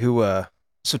maybe who?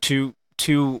 So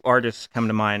two artists come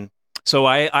to mind. So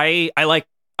I like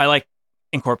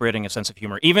incorporating a sense of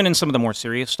humor, even in some of the more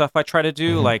serious stuff I try to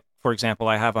do. Like, for example,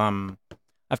 I've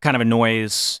kind of a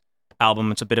noise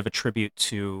album. It's a bit of a tribute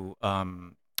to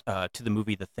the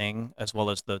movie The Thing, as well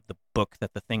as the book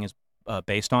that The Thing is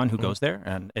based on, Who Goes There,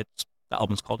 and the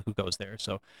album's called Who Goes There.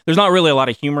 So there's not really a lot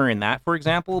of humor in that, for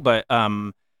example, but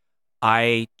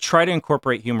I try to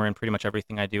incorporate humor in pretty much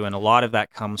everything I do, and a lot of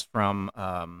that comes from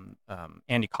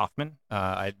Andy Kaufman.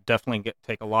 I definitely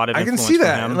take a lot of influence I can see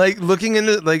that. from him. Like looking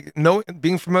into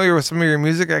being familiar with some of your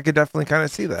music, I could definitely kind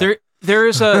of see that. There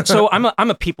is a so I'm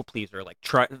a people pleaser, like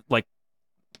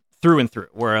through and through.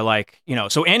 Where like,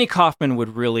 so Andy Kaufman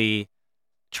would really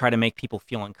try to make people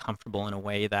feel uncomfortable in a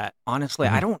way that honestly,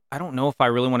 I don't know if I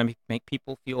really want to make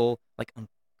people feel like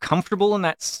uncomfortable in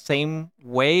that same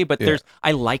way. But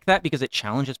I like that because it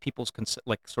challenges people's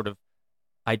like sort of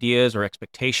ideas or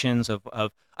expectations of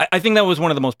I think that was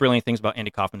one of the most brilliant things about Andy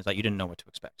Kaufman is that you didn't know what to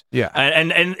expect. Yeah.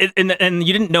 And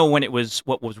you didn't know when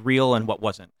what was real and what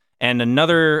wasn't. And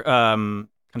another kind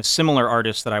of similar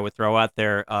artist that I would throw out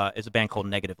there is a band called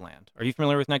Negative Land. Are you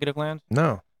familiar with Negative Land?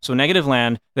 No. So Negative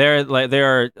Land, they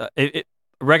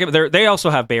also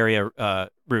have Bay Area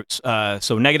roots.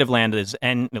 So Negative Land is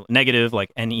negative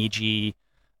like NEGATIVLAND.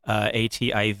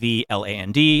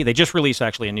 They just released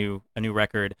actually a new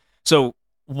record. So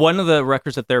one of the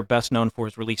records that they're best known for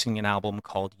is releasing an album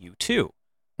called U2,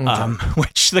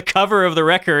 which the cover of the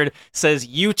record says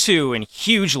U2 in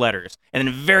huge letters, and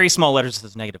in very small letters it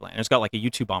says Negative Land. It's got like a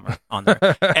U2 bomber on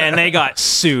there. And they got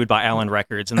sued by Island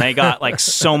Records, and they got like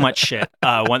so much shit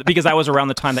because that was around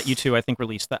the time that U2, I think,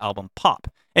 released the album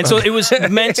Pop. And so it was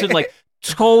meant to like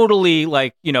totally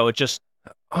like, just...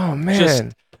 Oh, man. Just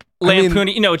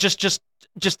lampooning,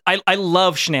 I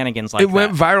love shenanigans like that. It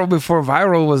went viral before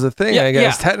viral was a thing, I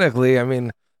guess, technically. I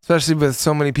mean, especially with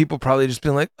so many people probably just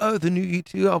being like, oh, the new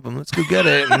U2 album, let's go get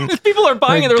it. And people are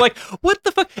buying it. They're like, what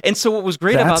the fuck? And so what was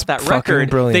great about that record,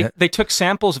 they took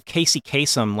samples of Casey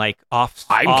Kasem, like off.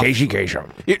 Casey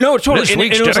Kasem. No, totally. This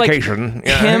week's it was dedication. Like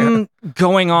him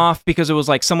going off because it was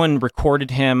like someone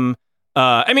recorded him.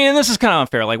 I mean, and this is kind of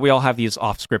unfair. Like we all have these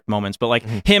off-script moments, but like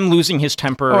him losing his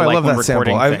temper. I like love when that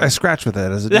sample. recording I scratch with it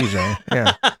as a DJ.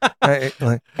 Yeah.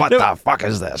 What the fuck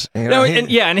is this?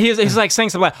 And he's like saying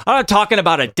something like, "I'm not talking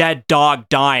about a dead dog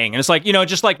dying," and it's like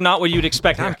just like not what you'd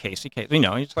expect. I'm Casey.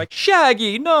 He's like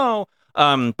Shaggy. No.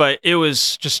 But it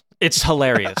was just it's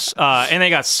hilarious. And they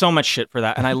got so much shit for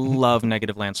that, and I love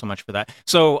Negative Land so much for that.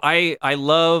 So I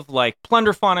love like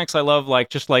Plunderphonics. I love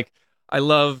like I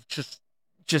love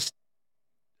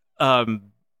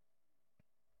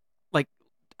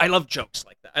jokes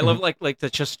like that. I love like the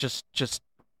just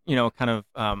kind of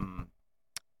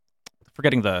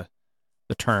forgetting the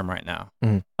term right now.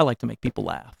 I like to make people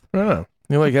laugh. Oh,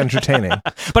 you like entertaining.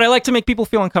 But I like to make people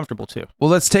feel uncomfortable too.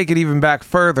 Well, let's take it even back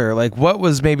further. Like what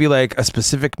was maybe like a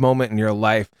specific moment in your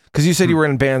life? Because you said you were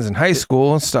in bands in high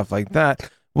school and stuff like that.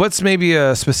 What's maybe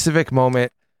a specific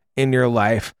moment in your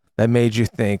life that made you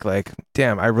think like,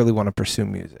 damn, I really want to pursue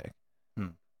music?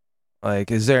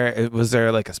 Like, was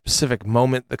there like a specific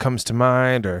moment that comes to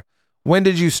mind, or when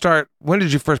did you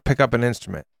first pick up an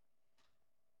instrument?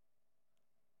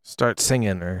 Start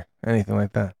singing or anything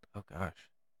like that? Oh gosh.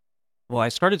 Well, I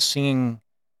started singing,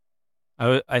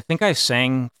 I think I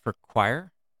sang for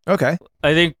choir. Okay.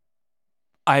 I think,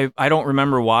 I don't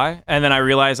remember why. And then I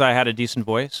realized I had a decent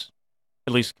voice,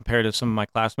 at least compared to some of my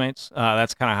classmates.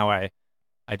 That's kind of how I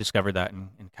discovered that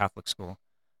in Catholic school.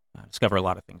 I discover a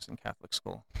lot of things in Catholic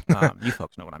school. You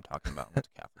folks know what I'm talking about. Went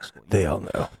to Catholic school. They all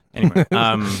know. Anyway,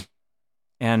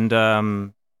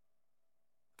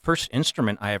 first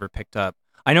instrument I ever picked up.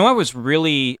 I know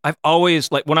I've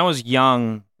always, like when I was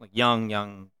young, 4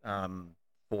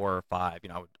 or 5,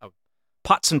 I would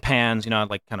pots and pans, I'd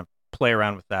like kind of play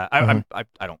around with that. I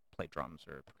don't play drums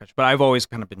or percussion, but I've always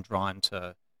kind of been drawn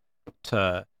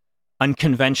to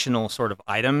unconventional sort of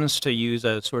items to use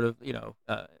as sort of,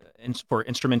 for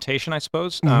instrumentation, I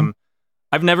suppose.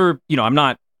 I've never,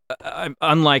 I'm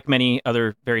unlike many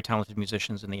other very talented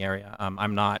musicians in the area.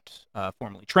 I'm not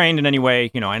formally trained in any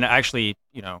way, and actually,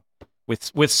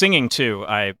 with singing too,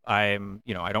 I'm,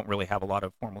 I don't really have a lot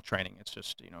of formal training. It's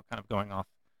just, kind of going off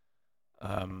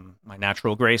my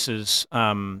natural graces.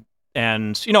 And,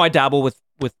 I dabble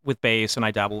with bass and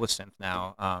I dabble with synth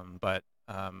now. But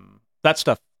that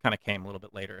stuff kind of came a little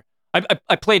bit later.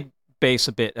 I played bass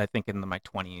a bit, I think, in my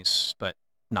 20s, but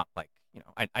not like,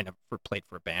 I never played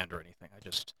for a band or anything.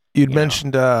 You'd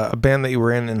mentioned a band that you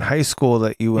were in high school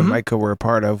that you and Micah were a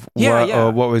part of.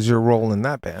 What was your role in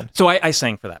that band? So I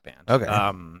sang for that band. Okay.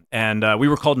 And we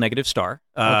were called Negative Star.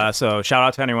 So shout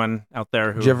out to anyone out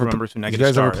there who remembers who Negative Star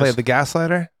is. Did you guys ever play the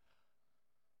Gaslighter?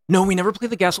 No, we never played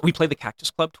the We played the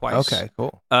Cactus Club twice. Okay,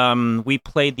 cool. We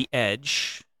played the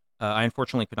Edge. I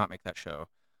unfortunately could not make that show.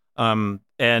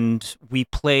 And we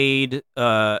played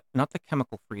not the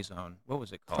Chemical Free Zone. What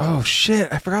was it called? Oh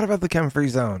shit, I forgot about the Chem Free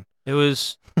Zone. It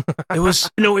was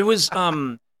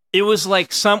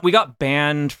like we got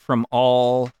banned from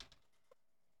all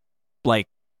like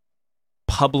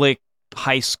public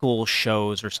high school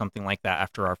shows or something like that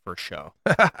after our first show.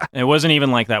 It wasn't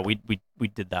even like that. We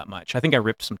did that much. I think I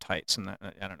ripped some tights and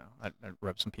I don't know. I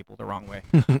rubbed some people the wrong way.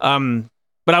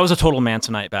 But I was a total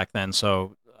Manson-ite back then,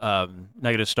 so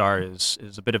Negative Star is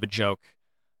a bit of a joke.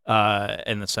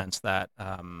 in the sense that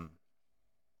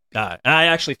I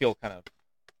actually feel kind of.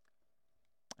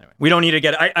 Anyway, we don't need to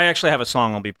get. I actually have a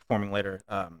song I'll be performing later.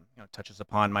 Touches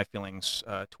upon my feelings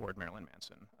toward Marilyn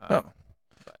Manson.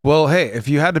 Well, hey, if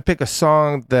you had to pick a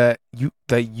song that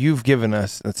you've given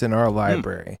us that's in our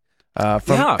library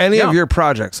from any of your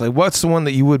projects, like what's the one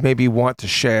that you would maybe want to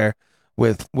share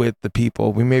with the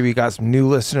people? We maybe got some new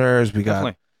listeners. We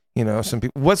got some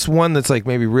people. What's one that's like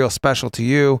maybe real special to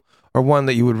you, or one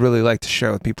that you would really like to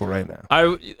share with people right now?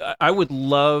 I would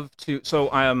love to. So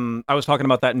I was talking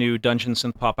about that new Dungeon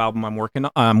synth pop album I'm working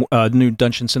on.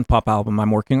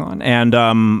 And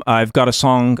I've got a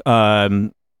song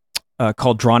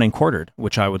called "Drawn and Quartered,"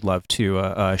 which I would love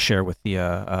to share with the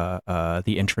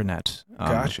intranet.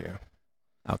 Gotcha.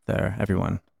 Out there,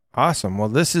 everyone. Awesome. Well,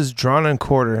 this is "Drawn and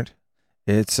Quartered."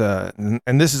 It's and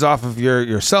this is off of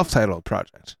your self-titled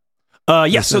project.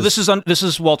 Yes. So this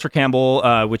is Walter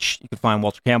Campbell, which you can find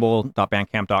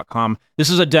waltercampbell.bandcamp.com. This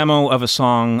is a demo of a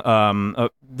song.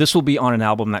 This will be on an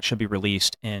album that should be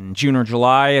released in June or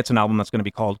July. It's an album that's going to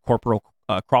be called Corporal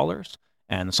Crawlers,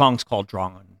 and the song's called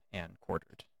Drawn and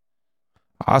Quartered.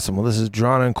 Awesome. Well, this is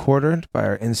Drawn and Quartered by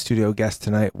our in-studio guest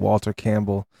tonight, Walter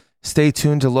Campbell. Stay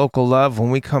tuned to Local Love.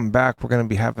 When we come back, we're going to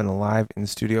be having a live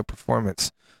in-studio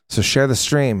performance. So share the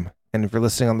stream. And if you're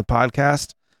listening on the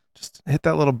podcast, just hit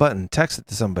that little button. Text it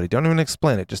to somebody. Don't even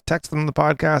explain it. Just text them the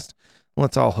podcast. And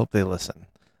let's all hope they listen.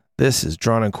 This is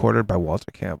Drawn and Quartered by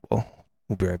Walter Campbell.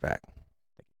 We'll be right back.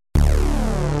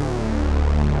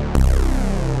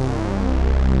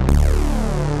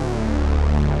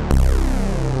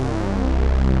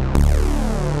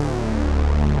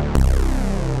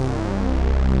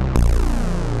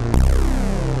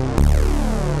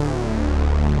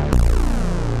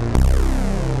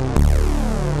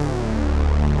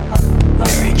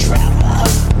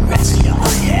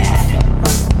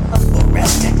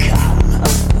 Rest to come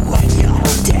when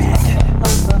you're dead,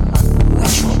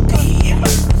 which will be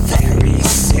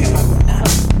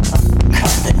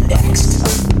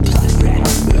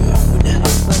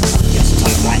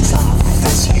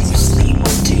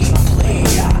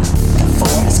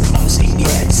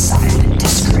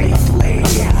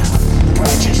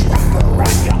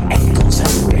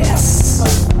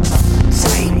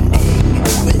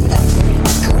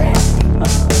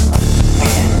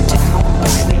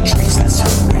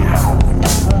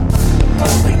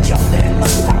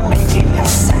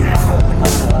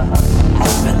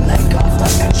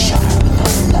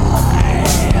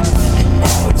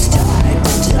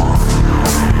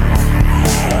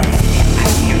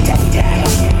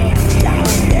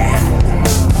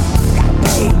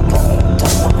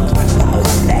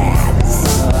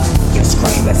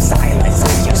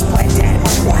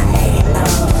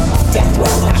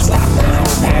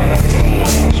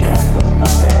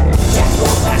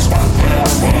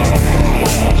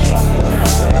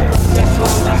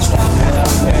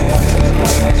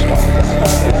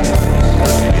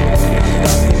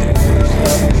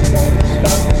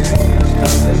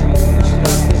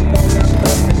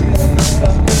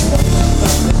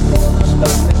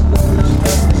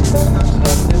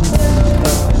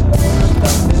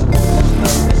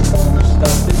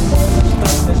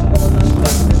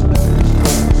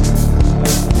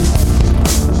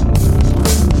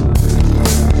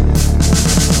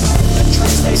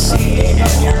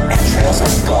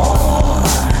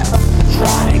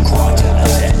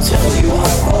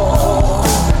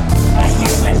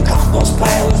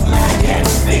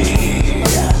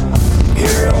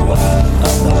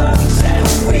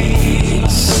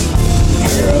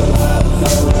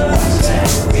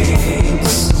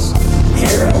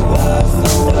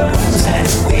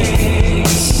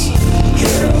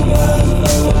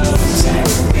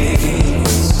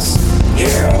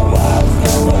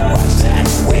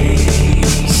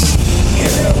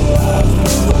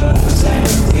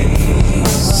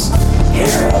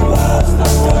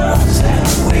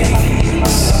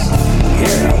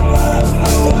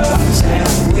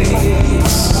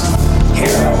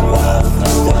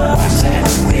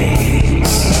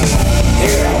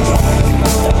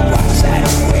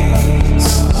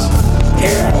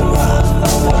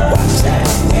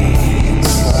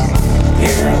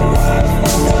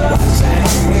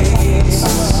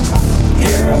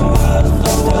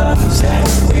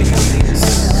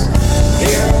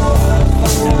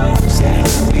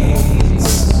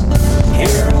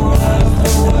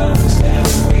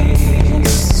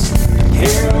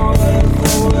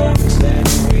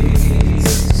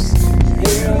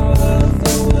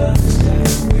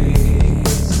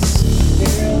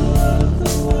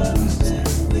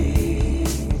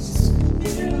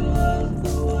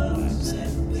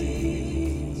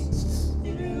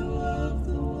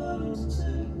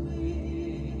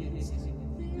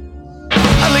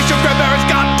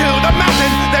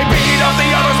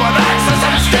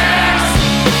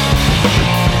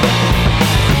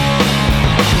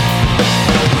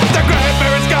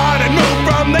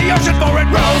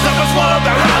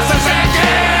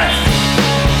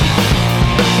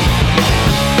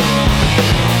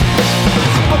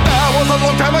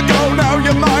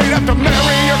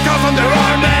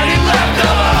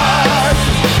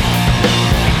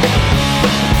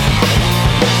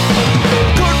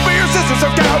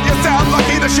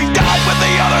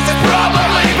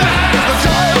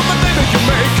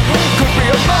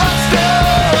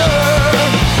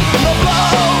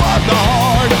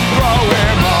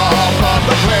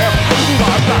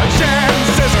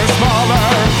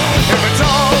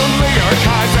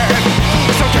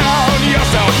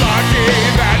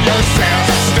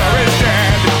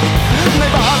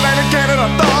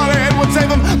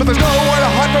but there's nowhere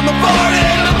to hide from the void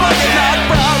in the bucket. Not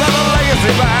proud of the legacy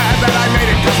man that I made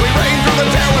it, cause we reigned through the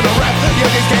tear with the rap.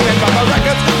 Yankees came in from the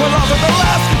records, we're lost in the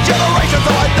last generation, so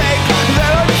I think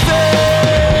that I'm safe.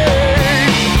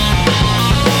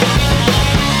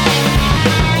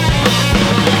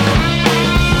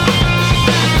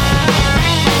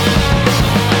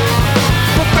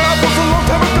 But that was a long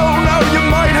time ago, now you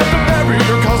might have to bury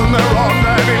your cousin. There aren't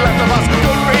any left of us.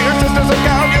 Don't read your sisters and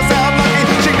count yourself lucky.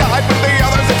 She died with the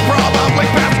others, it's probably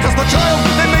best, cause the child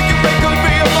they make you think could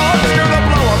be a monster. The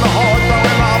blow on the horn, throw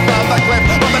him off the cliff,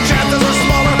 but the chances are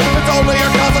smaller, it's only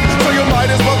your cousin, so you might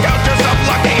as well count yourself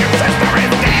lucky. Your sister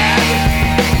is dead.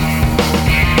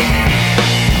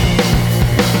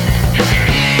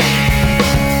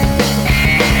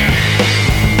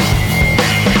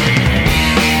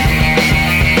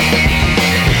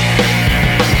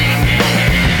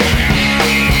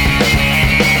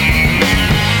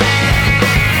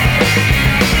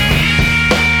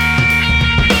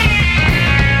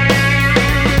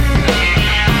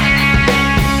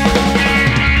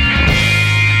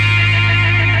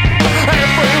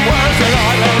 Everywhere's an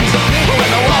island when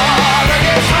the water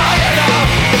gets high enough.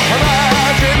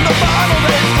 Imagine the bottle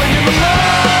days clinging to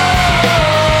life.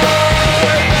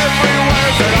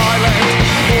 Everywhere's an island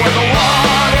when the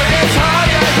water gets high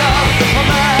enough.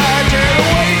 Imagine a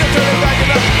way to turn it back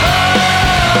into ice.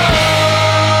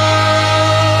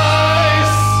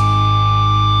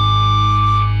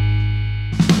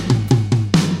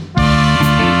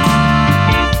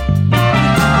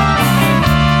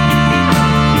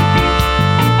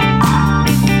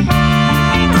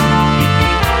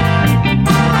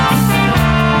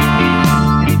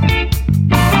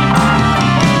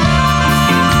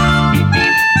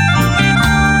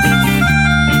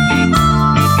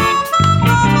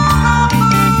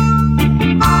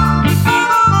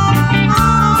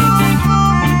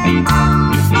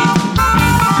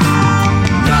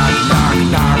 Knock, knock,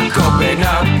 knock, open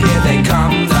up, here they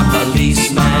come. The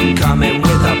policeman coming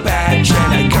with a badge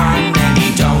and a gun, and he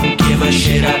don't give a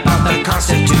shit about the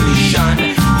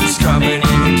Constitution. He's coming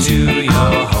into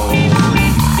your home,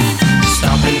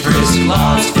 stomping frisk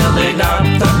laws, filling up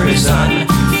the prison.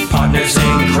 Partners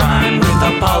in crime with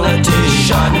a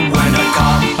politician. When a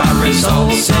cop out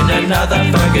results in another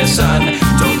Ferguson,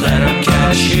 don't let him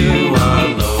catch you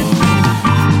alone.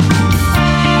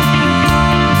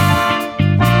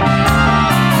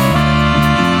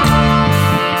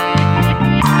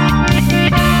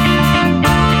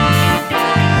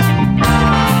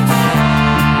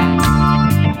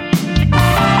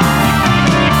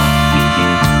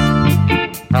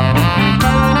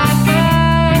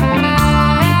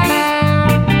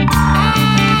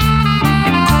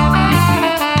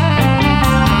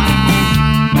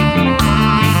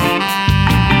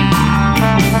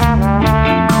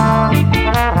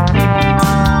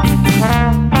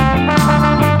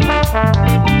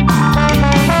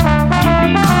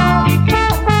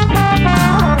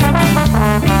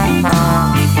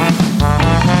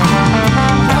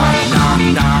 Knock, knock,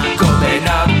 knock, open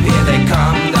up, here they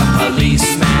come. The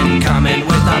policeman coming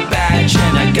with a badge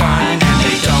and a gun, and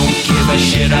they don't give a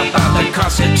shit about the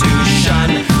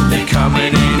Constitution. They're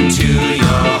coming into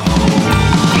your home,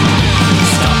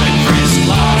 stopping frisk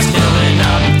laws, filling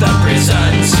up the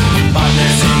prisons.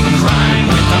 Partners in crime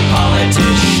with the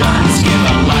politicians. Give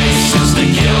a license to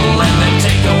kill and then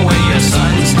take away your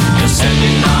sons. You're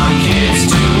sending our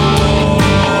kids to war.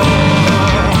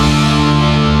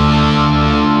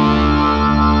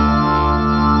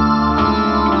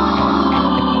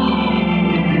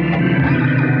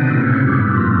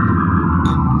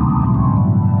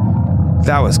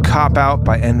 That was Cop Out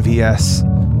by NVS.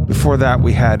 Before that,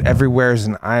 we had Everywhere's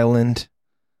an Island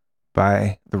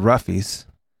by the Ruffies.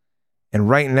 And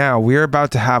right now, we're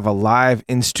about to have a live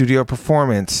in-studio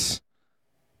performance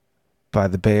by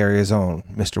the Bay Area's own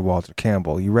Mr. Walter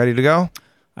Campbell. You ready to go?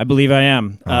 I believe I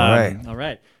am. All right. All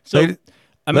right. So Lady-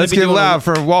 I'm gonna Let's be get doing loud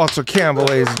for Walter Campbell,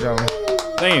 ladies and gentlemen.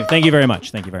 Thank you very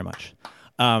much. Thank you very much.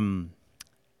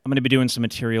 I'm going to be doing some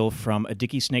material from a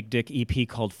Dickie Snake Dick EP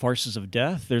called Farces of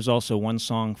Death. There's also one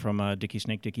song from a Dickie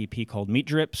Snake Dick EP called Meat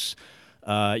Drips.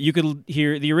 You could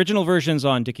hear the original versions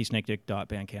on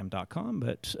dickiesnakedick.bandcamp.com,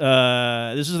 but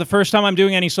this is the first time I'm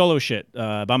doing any solo shit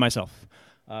by myself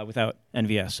without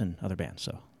NVS and other bands.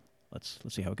 So let's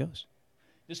see how it goes.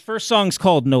 This first song's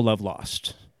called No Love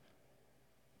Lost.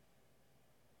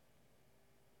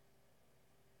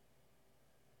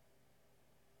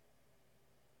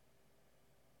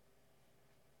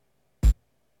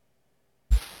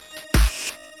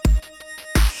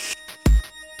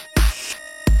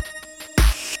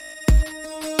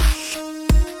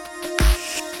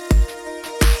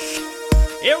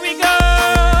 Here we go.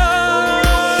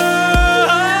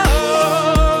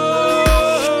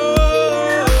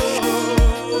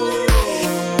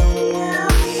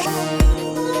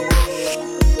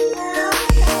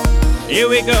 Here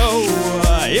we go.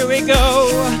 Here we go.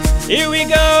 Here we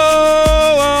go.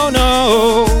 Oh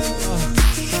no.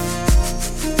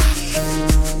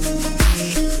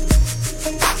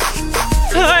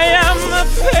 I am a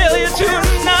failure to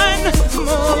none,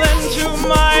 more than to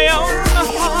my own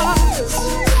heart.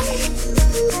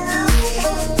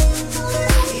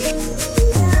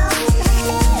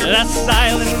 The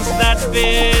silence that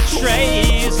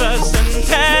betrays us and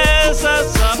tears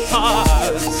us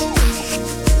apart.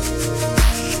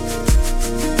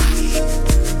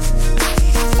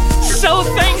 So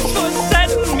thanks for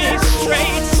setting me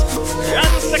straight,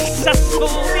 unsuccessful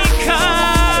because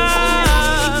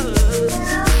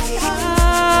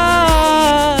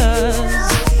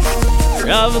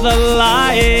of the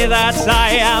lie that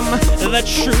I am, the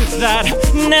truth that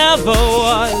never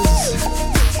was.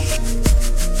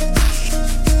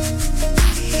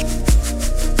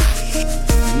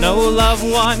 No love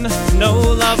won, no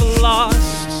love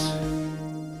lost.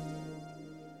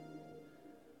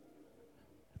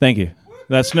 Thank you.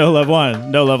 That's no love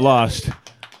won, no love lost.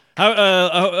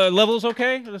 How levels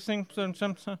okay? This thing, some.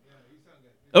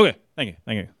 Okay, thank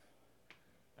you.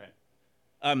 All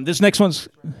right. This next one's.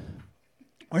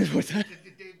 What's that?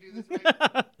 Did Dave do this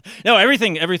right? No,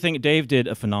 everything. Dave did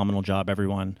a phenomenal job.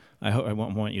 Everyone, I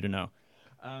want you to know.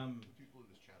 People in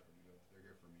this chat room, they're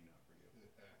here for me, not for you.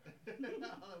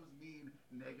 That was mean,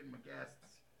 negging my guests.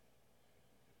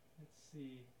 Let's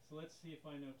see. So let's see if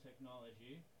I know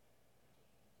technology.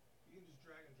 You can just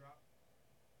drag and drop.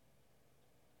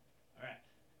 All right.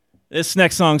 This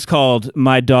next song's called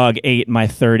 "My Dog Ate My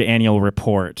Third Annual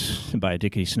Report" by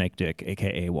Dickie Snake Dick,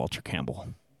 aka Walter Campbell.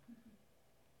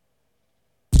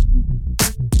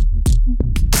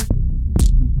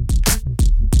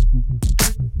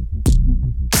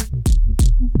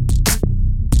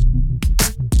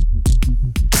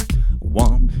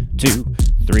 One, two,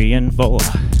 three, and four.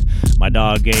 My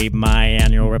dog ate my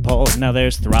annual report. Now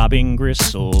there's throbbing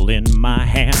gristle in my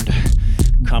hand.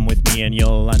 Come with me and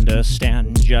you'll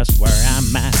understand just where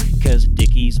I'm at, 'cause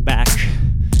Dickie's back.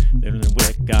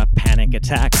 With a panic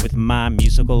attack with my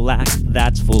musical act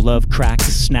that's full of crack,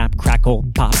 snap, crackle,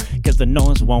 pop, 'cause the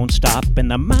noise won't stop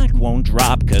and the mic won't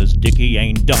drop, 'cause Dickie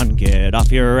ain't done. Get off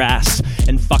your ass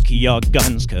and fuck your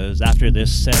guns, 'cause after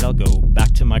this set I'll go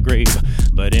back to my grave.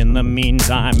 But in the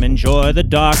meantime, enjoy the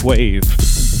dark wave.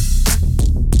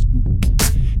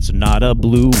 It's not a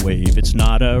blue wave, it's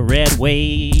not a red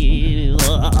wave.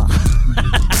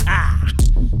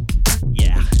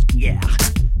 Yeah.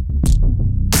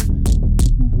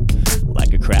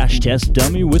 Like a crash test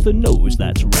dummy with a nose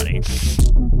that's runny.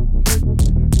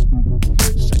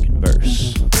 Second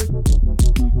verse.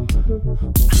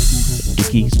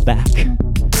 Dickie's back.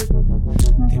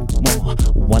 More,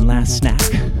 one last snack.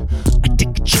 I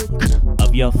take a chunk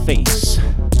of your face,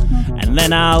 and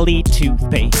then I'll eat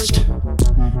toothpaste,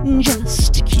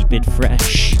 just to keep it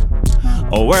fresh.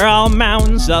 Oh, we're all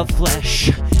mounds of flesh,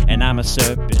 and I'm a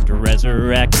serpent.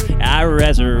 I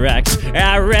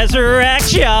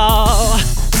resurrect y'all.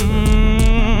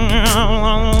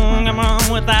 Come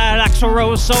on with that Axl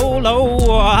Rose solo.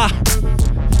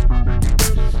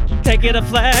 Take it a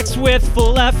flex with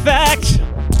full effect.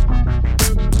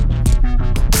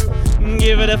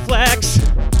 Give it a flex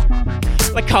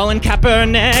like Colin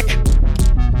Kaepernick.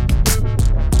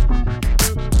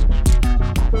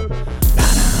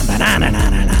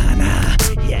 Ba-na-na-na-na-na-na.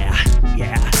 Yeah.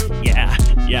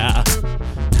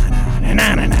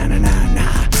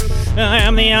 Na-na-na-na-na-na. I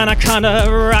am the anaconda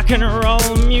of rock and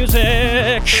roll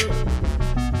music.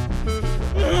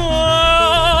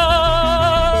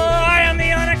 I am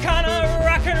the anaconda of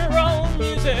rock and roll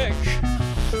music.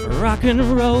 Rock and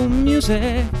roll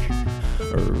music.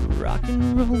 Rock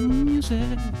and roll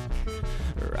music.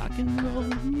 Rock and roll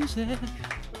music.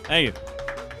 Thank you.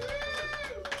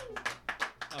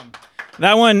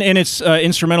 That one in its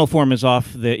instrumental form is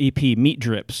off the EP Meat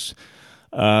Drips.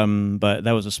 But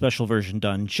that was a special version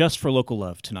done just for Local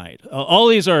Love tonight. All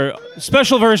these are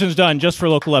special versions done just for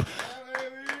Local Love.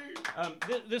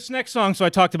 This next song, so I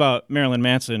talked about Marilyn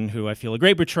Manson, who I feel a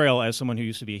great betrayal as someone who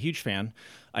used to be a huge fan.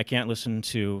 I can't listen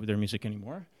to their music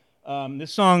anymore.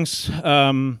 This song's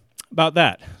about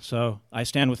that. So I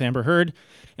stand with Amber Heard,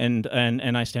 and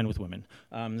I stand with women.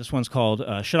 This one's called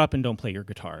Shut Up and Don't Play Your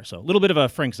Guitar. So a little bit of a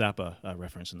Frank Zappa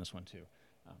reference in this one, too.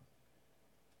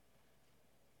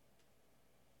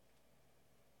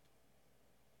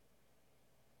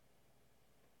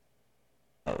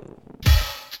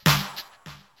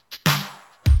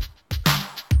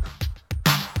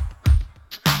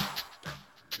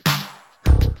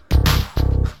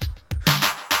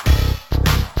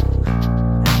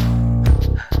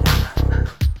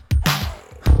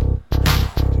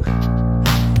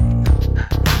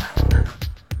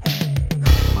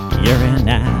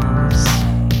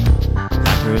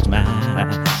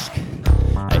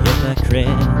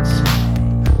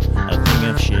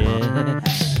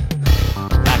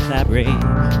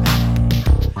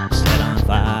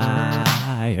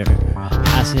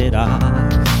 pass it off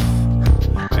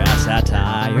as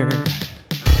satire.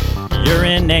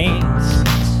 Urinates,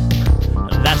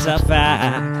 that's a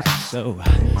fact. So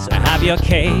have your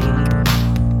cake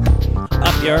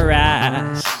up your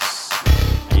ass.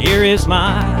 Here is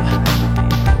my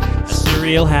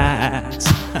cereal hat.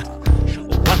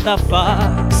 What the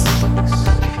fuck's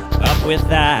up with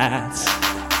that?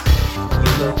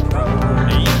 You go pro,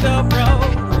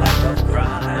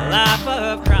 laugh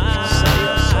of crime,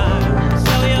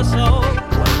 sell your soul,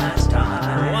 one last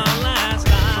time,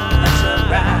 that's a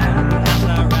wrap,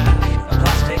 a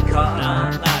plastic car,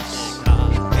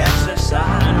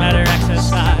 exercise, no matter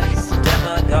exercise,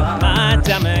 demagogue, my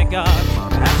demagogue,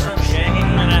 have some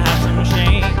shame, gonna have some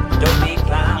shame, dopey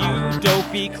clown, you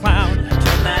dopey clown,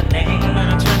 turn that name,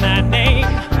 gonna turn that name,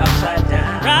 upside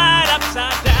down, right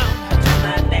upside down, turn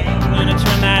that name, gonna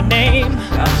turn that name,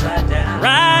 upside down,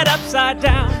 right upside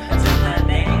down, turn that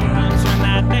name, gonna turn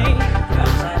that name,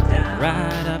 upside down,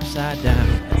 right upside down,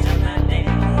 turn that name,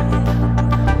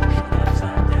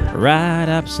 upside down, right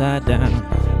upside down.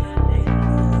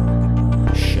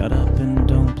 Shut up and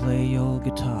don't play your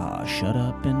guitar. Shut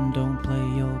up and don't play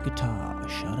your guitar.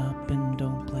 Shut up and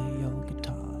don't play your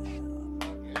guitar.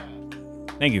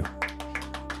 Thank you.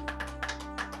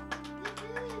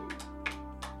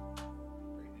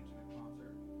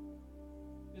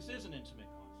 This is an intimate concert. I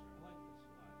like this a lot.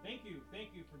 Thank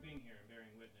you for being here and bearing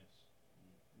witness,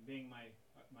 and being my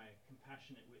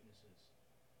compassionate witnesses.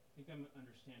 I think I'm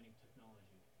understanding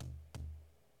technology.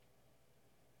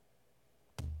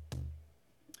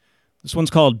 This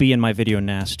one's called Be in My Video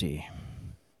Nasty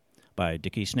by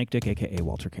Dickie Snake Dick, a.k.a.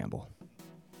 Walter Campbell.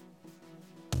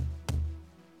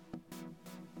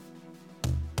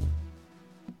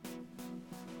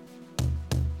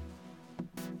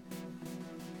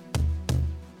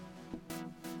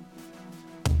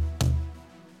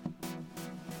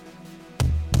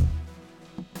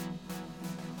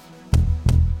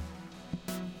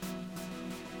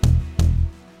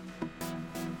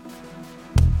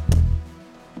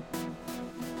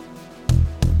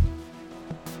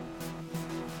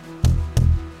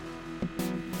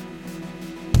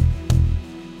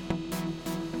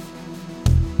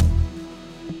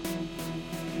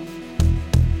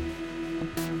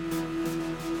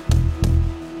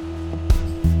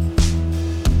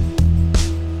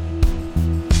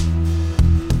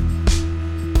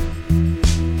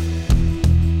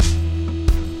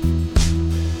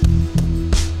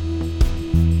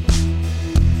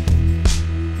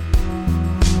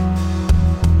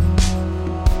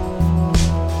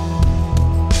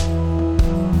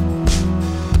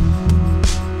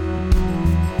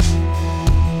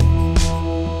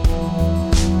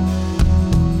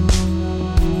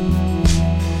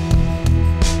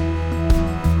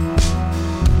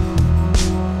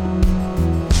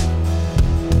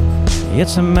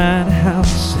 It's a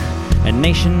madhouse, a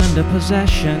nation under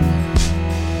possession.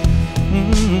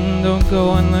 Don't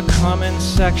go in the comment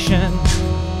section.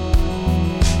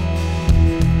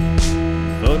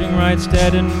 Voting rights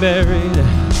dead and buried.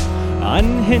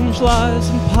 Unhinged laws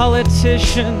and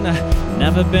politician.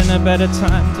 Never been a better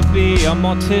time to be a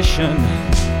mortician.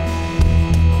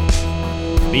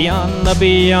 Beyond the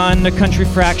beyond, a country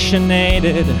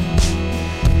fractionated.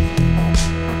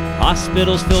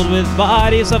 Hospitals filled with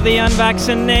bodies of the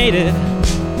unvaccinated.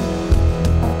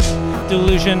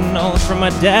 Delusional from a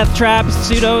death trap,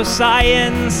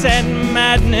 pseudoscience and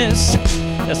madness.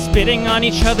 They're spitting on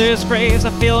each other's graves, I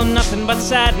feel nothing but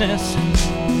sadness.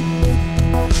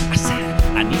 I said,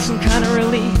 I need some kind of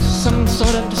relief, some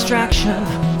sort of distraction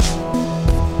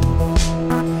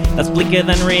that's bleaker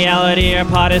than reality or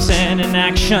partisan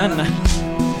inaction.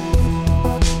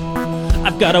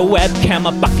 I've got a webcam,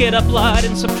 a bucket of blood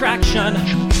and subtraction.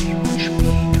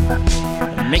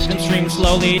 Make them stream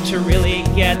slowly to really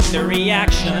get the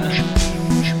reaction.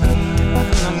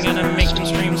 I'm gonna make them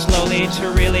stream slowly to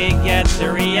really get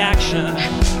the reaction.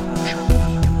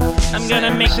 I'm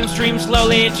gonna make them stream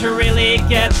slowly to really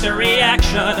get the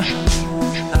reaction.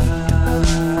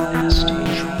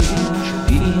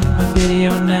 Be in my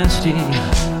video nasty.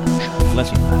 Bless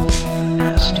you.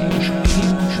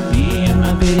 Be in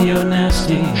my video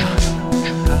nasty.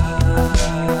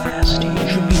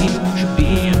 Be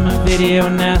in my video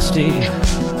nasty.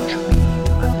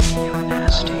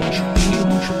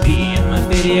 Be in my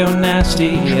video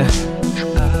nasty.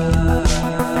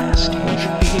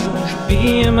 Be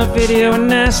in my video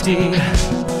nasty.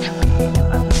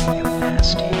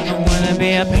 I wanna be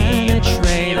a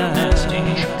penetrator.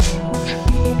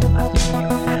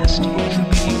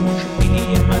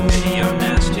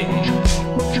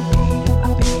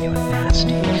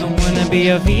 Be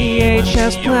a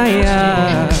VHS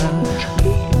player.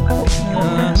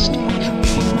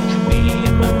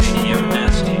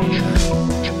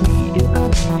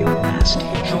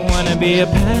 be a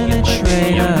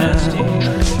penetrator.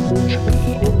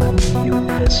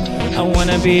 I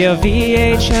wanna be a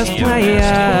VHS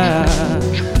player.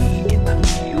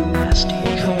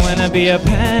 I wanna be a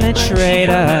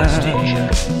penetrator.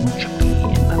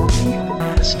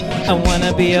 I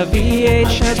wanna be a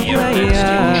VHS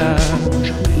player.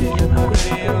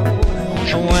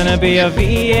 I wanna be a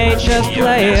VHS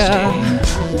player.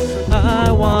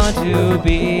 I want to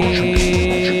be.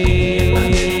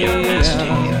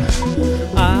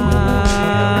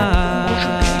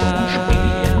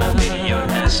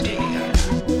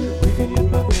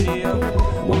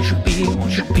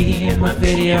 Won't you be in my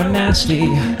video nasty?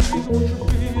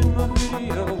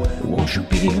 Won't you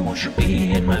be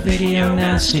in my video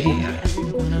nasty?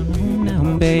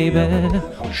 Now, baby.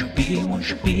 Won't you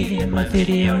be in my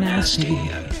video nasty?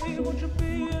 Won't you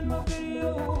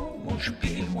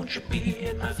be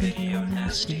in my video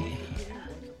nasty?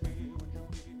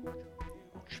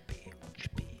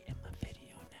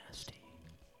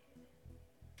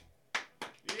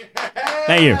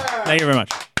 Thank you. Thank you very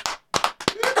much.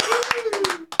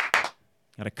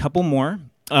 Got a couple more.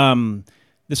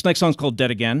 This next song's called Dead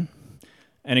Again.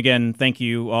 And again, thank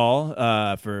you all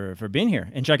for being here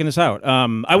and checking this out.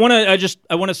 I want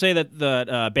to say that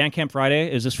the Bandcamp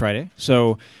Friday is this Friday.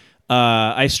 So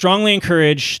I strongly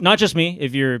encourage, not just me,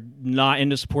 if you're not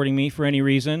into supporting me for any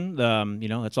reason,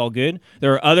 that's all good.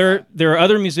 There are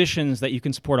other musicians that you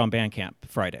can support on Bandcamp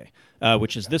Friday,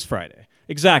 which is this Friday.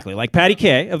 Exactly, like Patty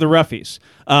Kay of the Roughies,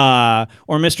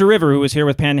 or Mr. River, who was here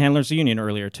with Panhandlers Union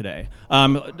earlier today.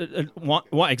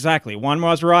 Exactly, Juan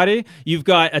Maserati. You've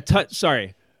got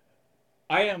sorry.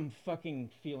 I am fucking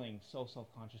feeling so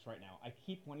self-conscious right now. I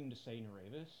keep wanting to say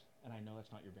Nurevis, and I know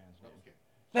that's not your band's name.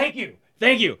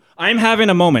 Thank you. I'm having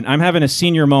a moment. I'm having a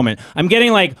senior moment. I'm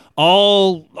getting like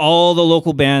all the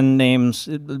local band names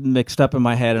mixed up in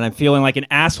my head, and I'm feeling like an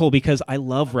asshole because I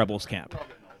love Rebels Camp.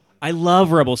 I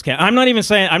love Rebels Camp. I'm not even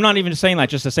saying that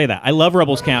just to say that. I love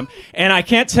Rebels Camp, and I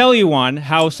can't tell you, Juan,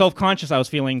 how self-conscious I was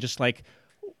feeling just like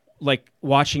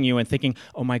watching you and thinking,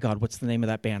 oh my God, what's the name of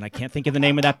that band? I can't think of the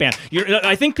name of that band.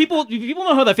 I think people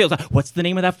know how that feels. Like, what's the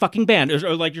name of that fucking band?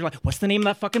 Or like you're like, what's the name of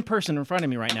that fucking person in front of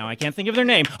me right now? I can't think of their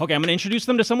name. Okay, I'm going to introduce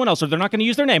them to someone else, or they're not going to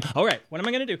use their name. All right, what am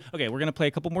I going to do? Okay, we're going to play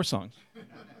a couple more songs.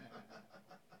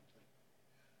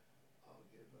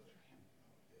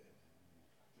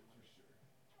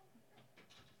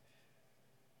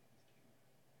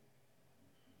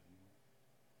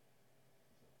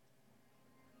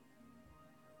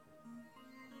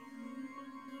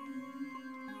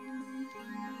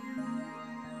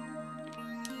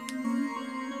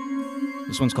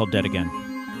 This one's called Dead Again.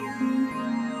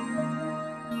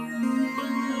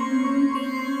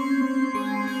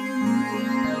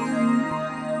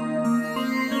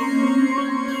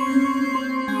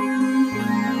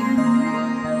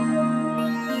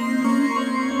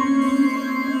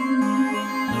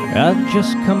 I've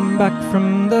just come back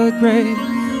from the grave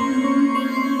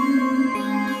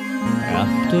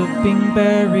after being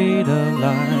buried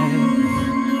alive.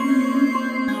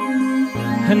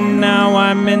 And now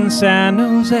I'm in San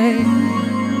Jose.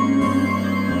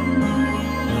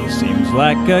 Seems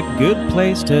like a good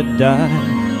place to die.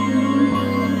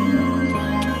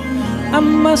 I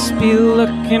must be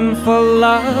looking for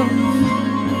love,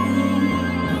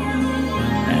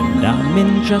 and I'm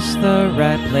in just the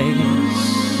right place.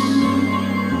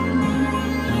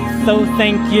 So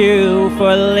thank you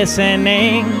for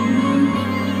listening.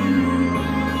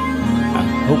 I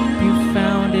hope you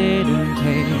found it in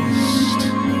taste.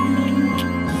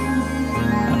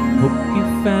 Hope you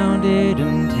found it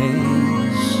in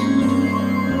taste.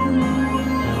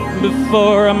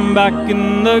 Before I'm back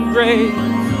in the grave,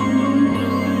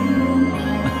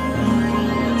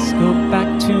 let's go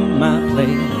back to my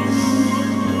place.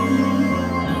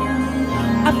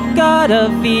 I've got a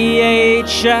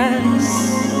VHS.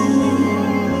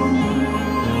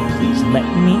 Please let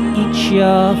me eat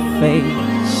your face.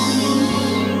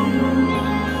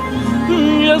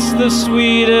 Just the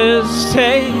sweetest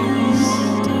taste.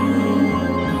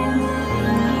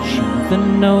 The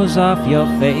nose off your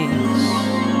face,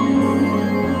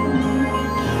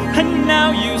 and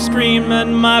now you scream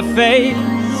in my face.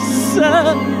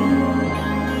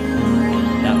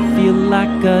 I feel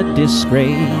like a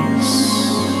disgrace.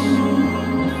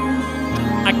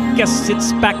 I guess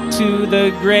it's back to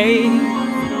the grave,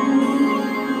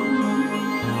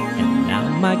 and now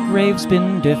my grave's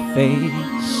been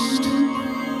defaced.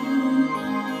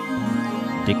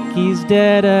 Dickie's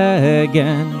dead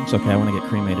again. It's okay, I want to get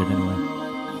cremated anyway.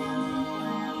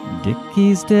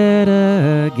 Dickie's dead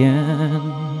again.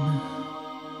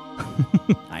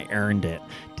 I earned it.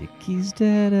 Dickie's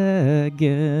dead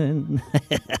again.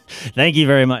 Thank you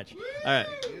very much. All right.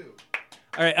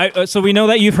 All right, so we know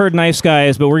that you've heard Nice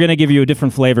Guys, but we're going to give you a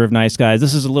different flavor of Nice Guys.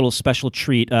 This is a little special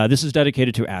treat. This is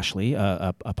dedicated to Ashley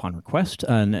upon request,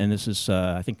 and this is,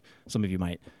 I think some of you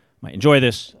might enjoy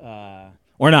this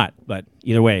or not, but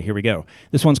either way, here we go.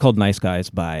 This one's called Nice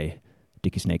Guys by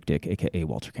Dickie Snake Dick, a.k.a.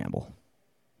 Walter Campbell.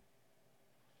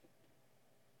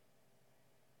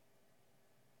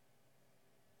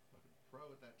 Pro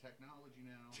with that technology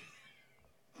now.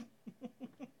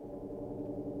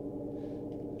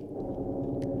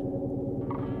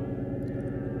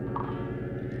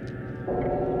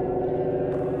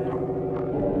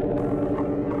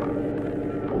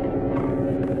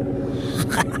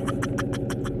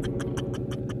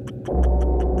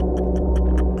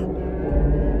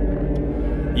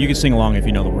 You can sing along if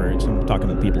you know the words. I'm talking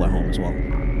to the people at home as well.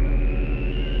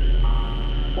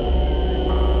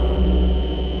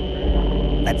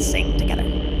 Let's sing together.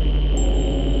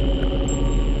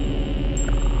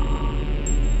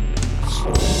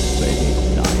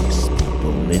 Many nice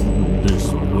people in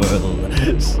this world,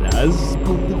 such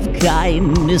full of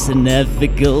kindness and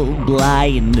ethical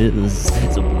blindness.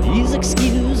 So please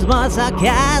excuse my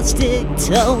sarcastic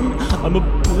tone. I'm a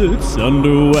bit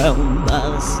underwhelmed by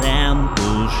the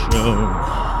sample show.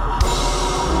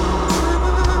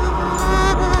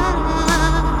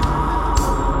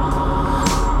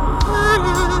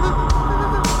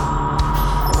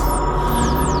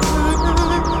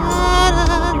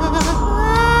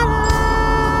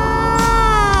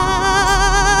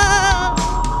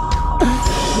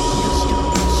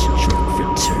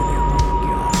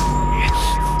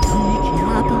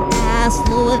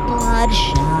 With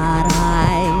bloodshot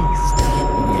eyes,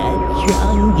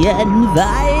 get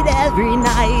fight every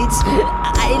night.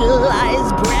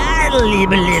 Idolize, proudly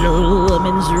belittle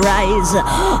women's rights.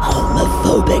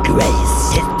 Homophobic,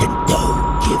 racist, and don't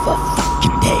give a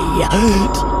fucking day.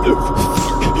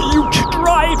 You can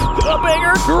drive a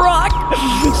bigger truck.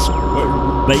 Swear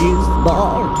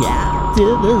baseball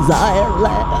captive as I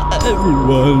let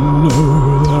everyone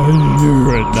know that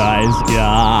you're a nice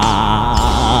guy.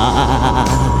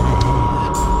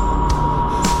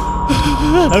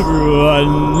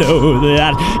 Everyone know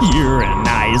that you're a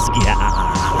nice guy.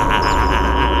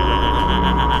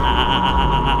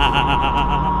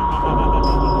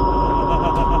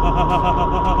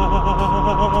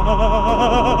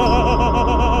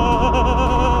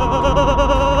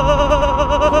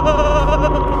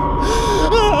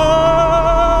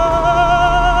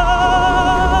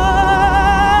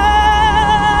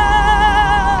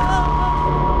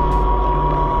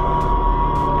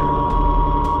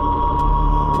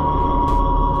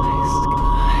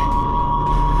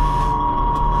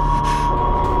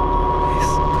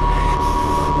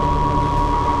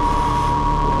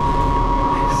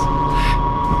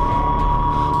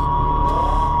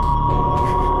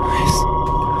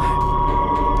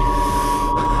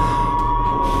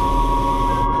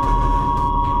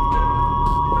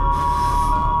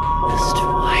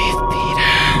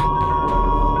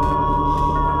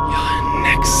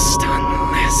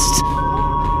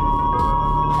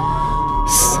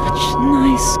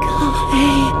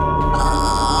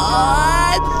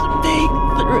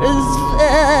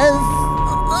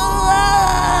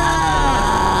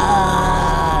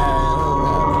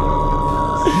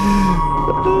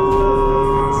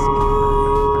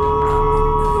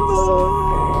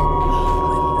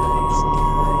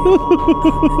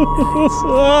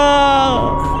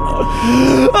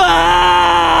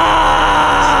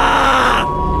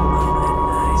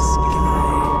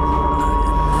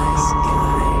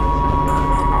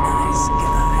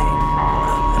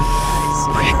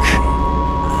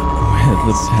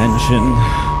 The pension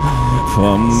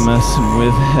for messing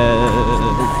with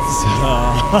heads.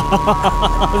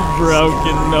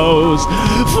 Broken nose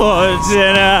for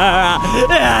dinner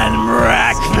and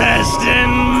breakfast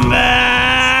in bed.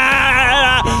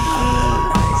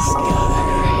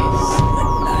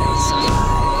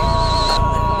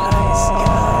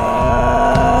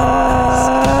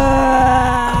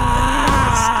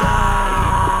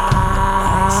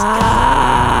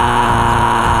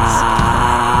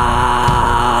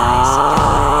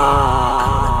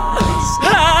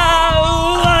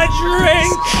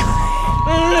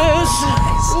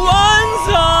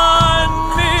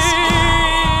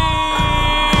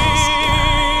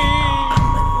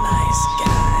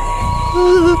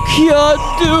 You're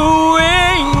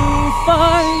doing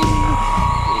fine,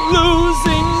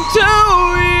 losing to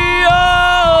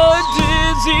your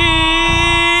disease.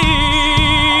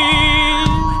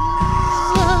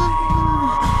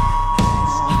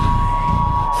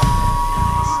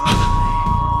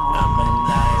 I'm a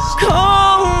nice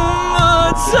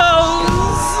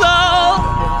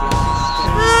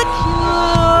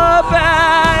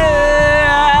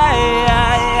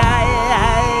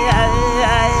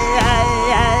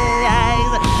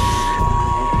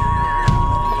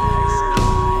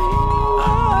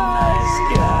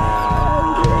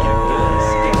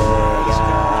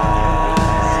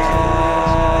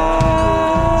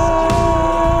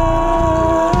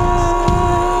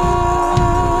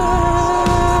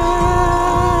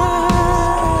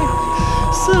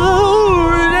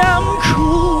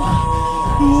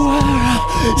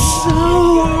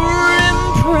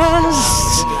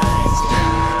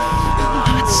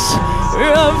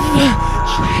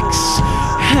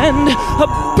a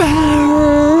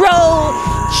barrel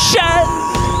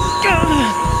shotgun.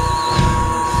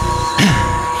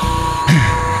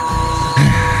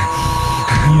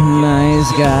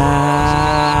 Nice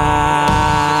guy.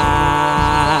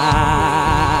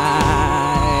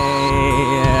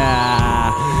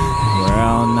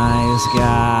 Real nice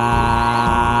guys.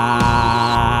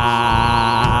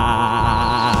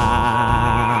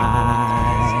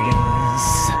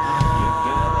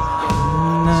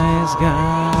 Nice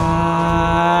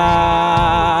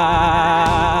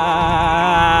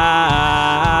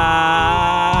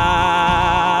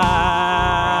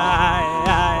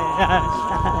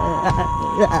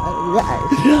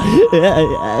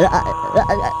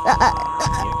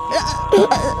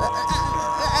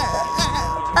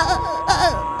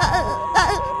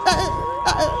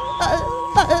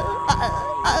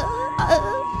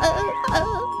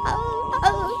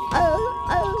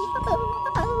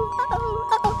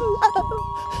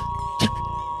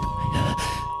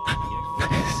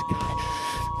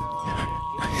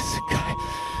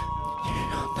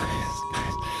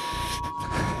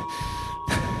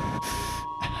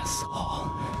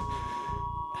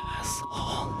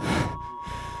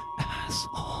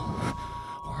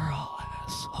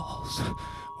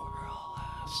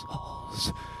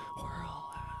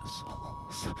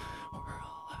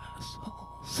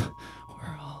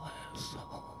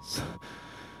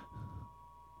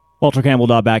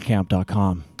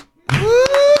WalterCampbell.Bandcamp.com.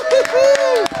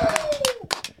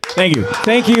 Thank you.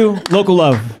 Thank you, Local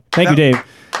Love. Thank you, Dave.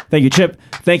 Thank you, Chip.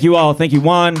 Thank you all. Thank you,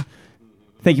 Juan.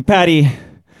 Thank you, Patty.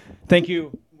 Thank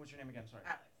you. What's your name again? Sorry.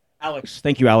 Alex.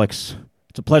 Thank you, Alex.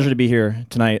 It's a pleasure to be here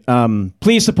tonight.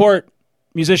 Please support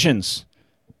musicians.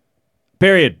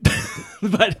 Period.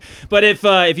 but if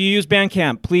you use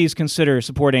Bandcamp, please consider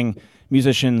supporting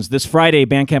musicians. This Friday,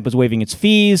 Bandcamp is waiving its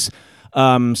fees.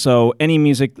 So any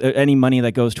money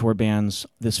that goes toward bands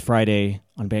this Friday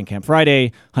on Bandcamp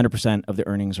Friday, 100% of the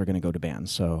earnings are going to go to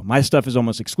bands. So my stuff is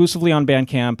almost exclusively on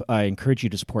Bandcamp. I encourage you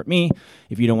to support me.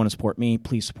 If you don't want to support me,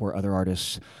 please support other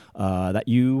artists that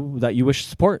you wish to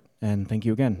support. And thank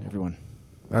you again, everyone.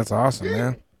 That's awesome,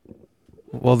 man.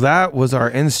 Well, that was our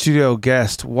in-studio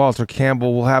guest, Walter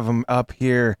Campbell. We'll have him up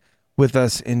here with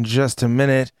us in just a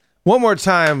minute. One more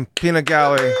time, Peanut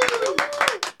Gallery.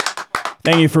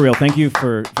 Thank you, for real. Thank you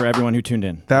for everyone who tuned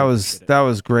in. That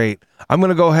was great. I'm going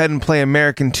to go ahead and play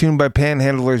American Tune by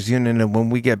Panhandlers Union, and when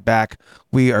we get back,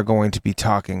 we are going to be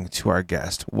talking to our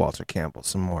guest, Walter Campbell,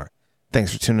 some more.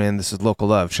 Thanks for tuning in. This is Local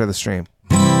Love. Share the stream.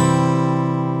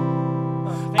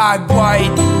 I'm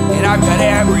white, and I've got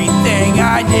everything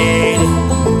I need.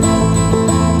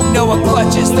 No one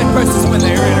clutches their purses when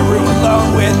they're in a room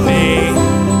alone with me.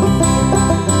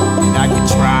 And I can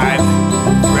drive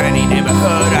for any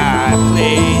neighborhood I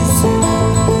please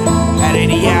at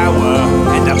any hour,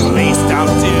 and the police don't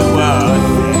do a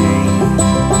thing.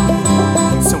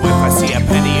 So if I see a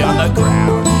penny on the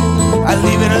ground, I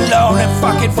leave it alone and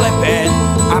fucking flip it.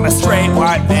 I'm a straight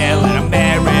white male in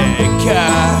America.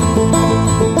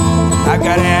 I've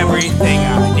got everything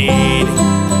I need.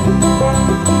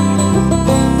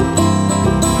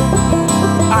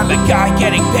 I'm a guy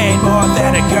getting paid more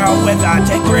than a girl with a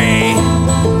degree.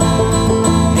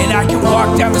 And I can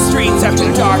walk down the streets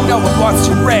after dark, no one wants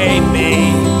to rape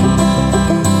me.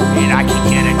 And I can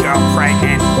get a girl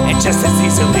pregnant and just as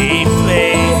easily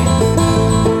flee.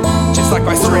 Just like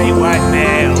my straight white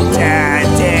male dad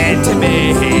did to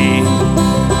me.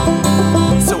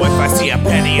 So if I see a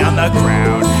penny on the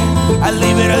ground, I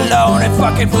leave it alone and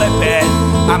fucking flip it.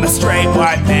 I'm a straight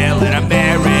white male in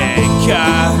America.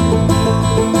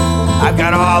 I've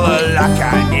got all the luck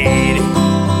I need.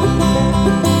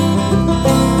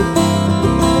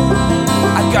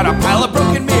 I've got a pile of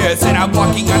broken mirrors and I'm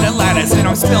walking under ladders and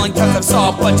I'm spilling tons of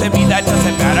salt, but to me that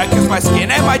doesn't matter, cause my skin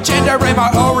and my gender and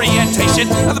my orientation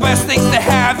are the best things to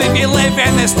have if you live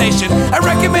in this nation. I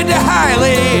recommend it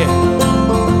highly.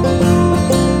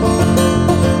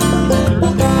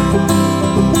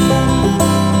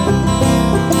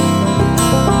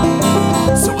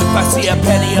 If I see a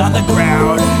penny on the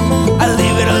ground, I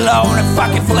leave it alone and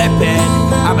fucking flip it.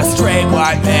 I'm a straight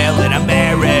white male in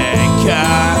America.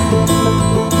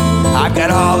 I've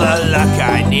got all the luck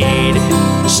I need.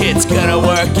 Shit's gonna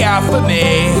work out for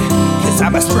me, cause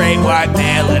I'm a straight white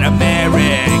male in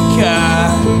America.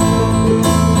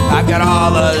 I've got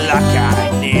all the luck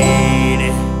I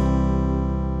need.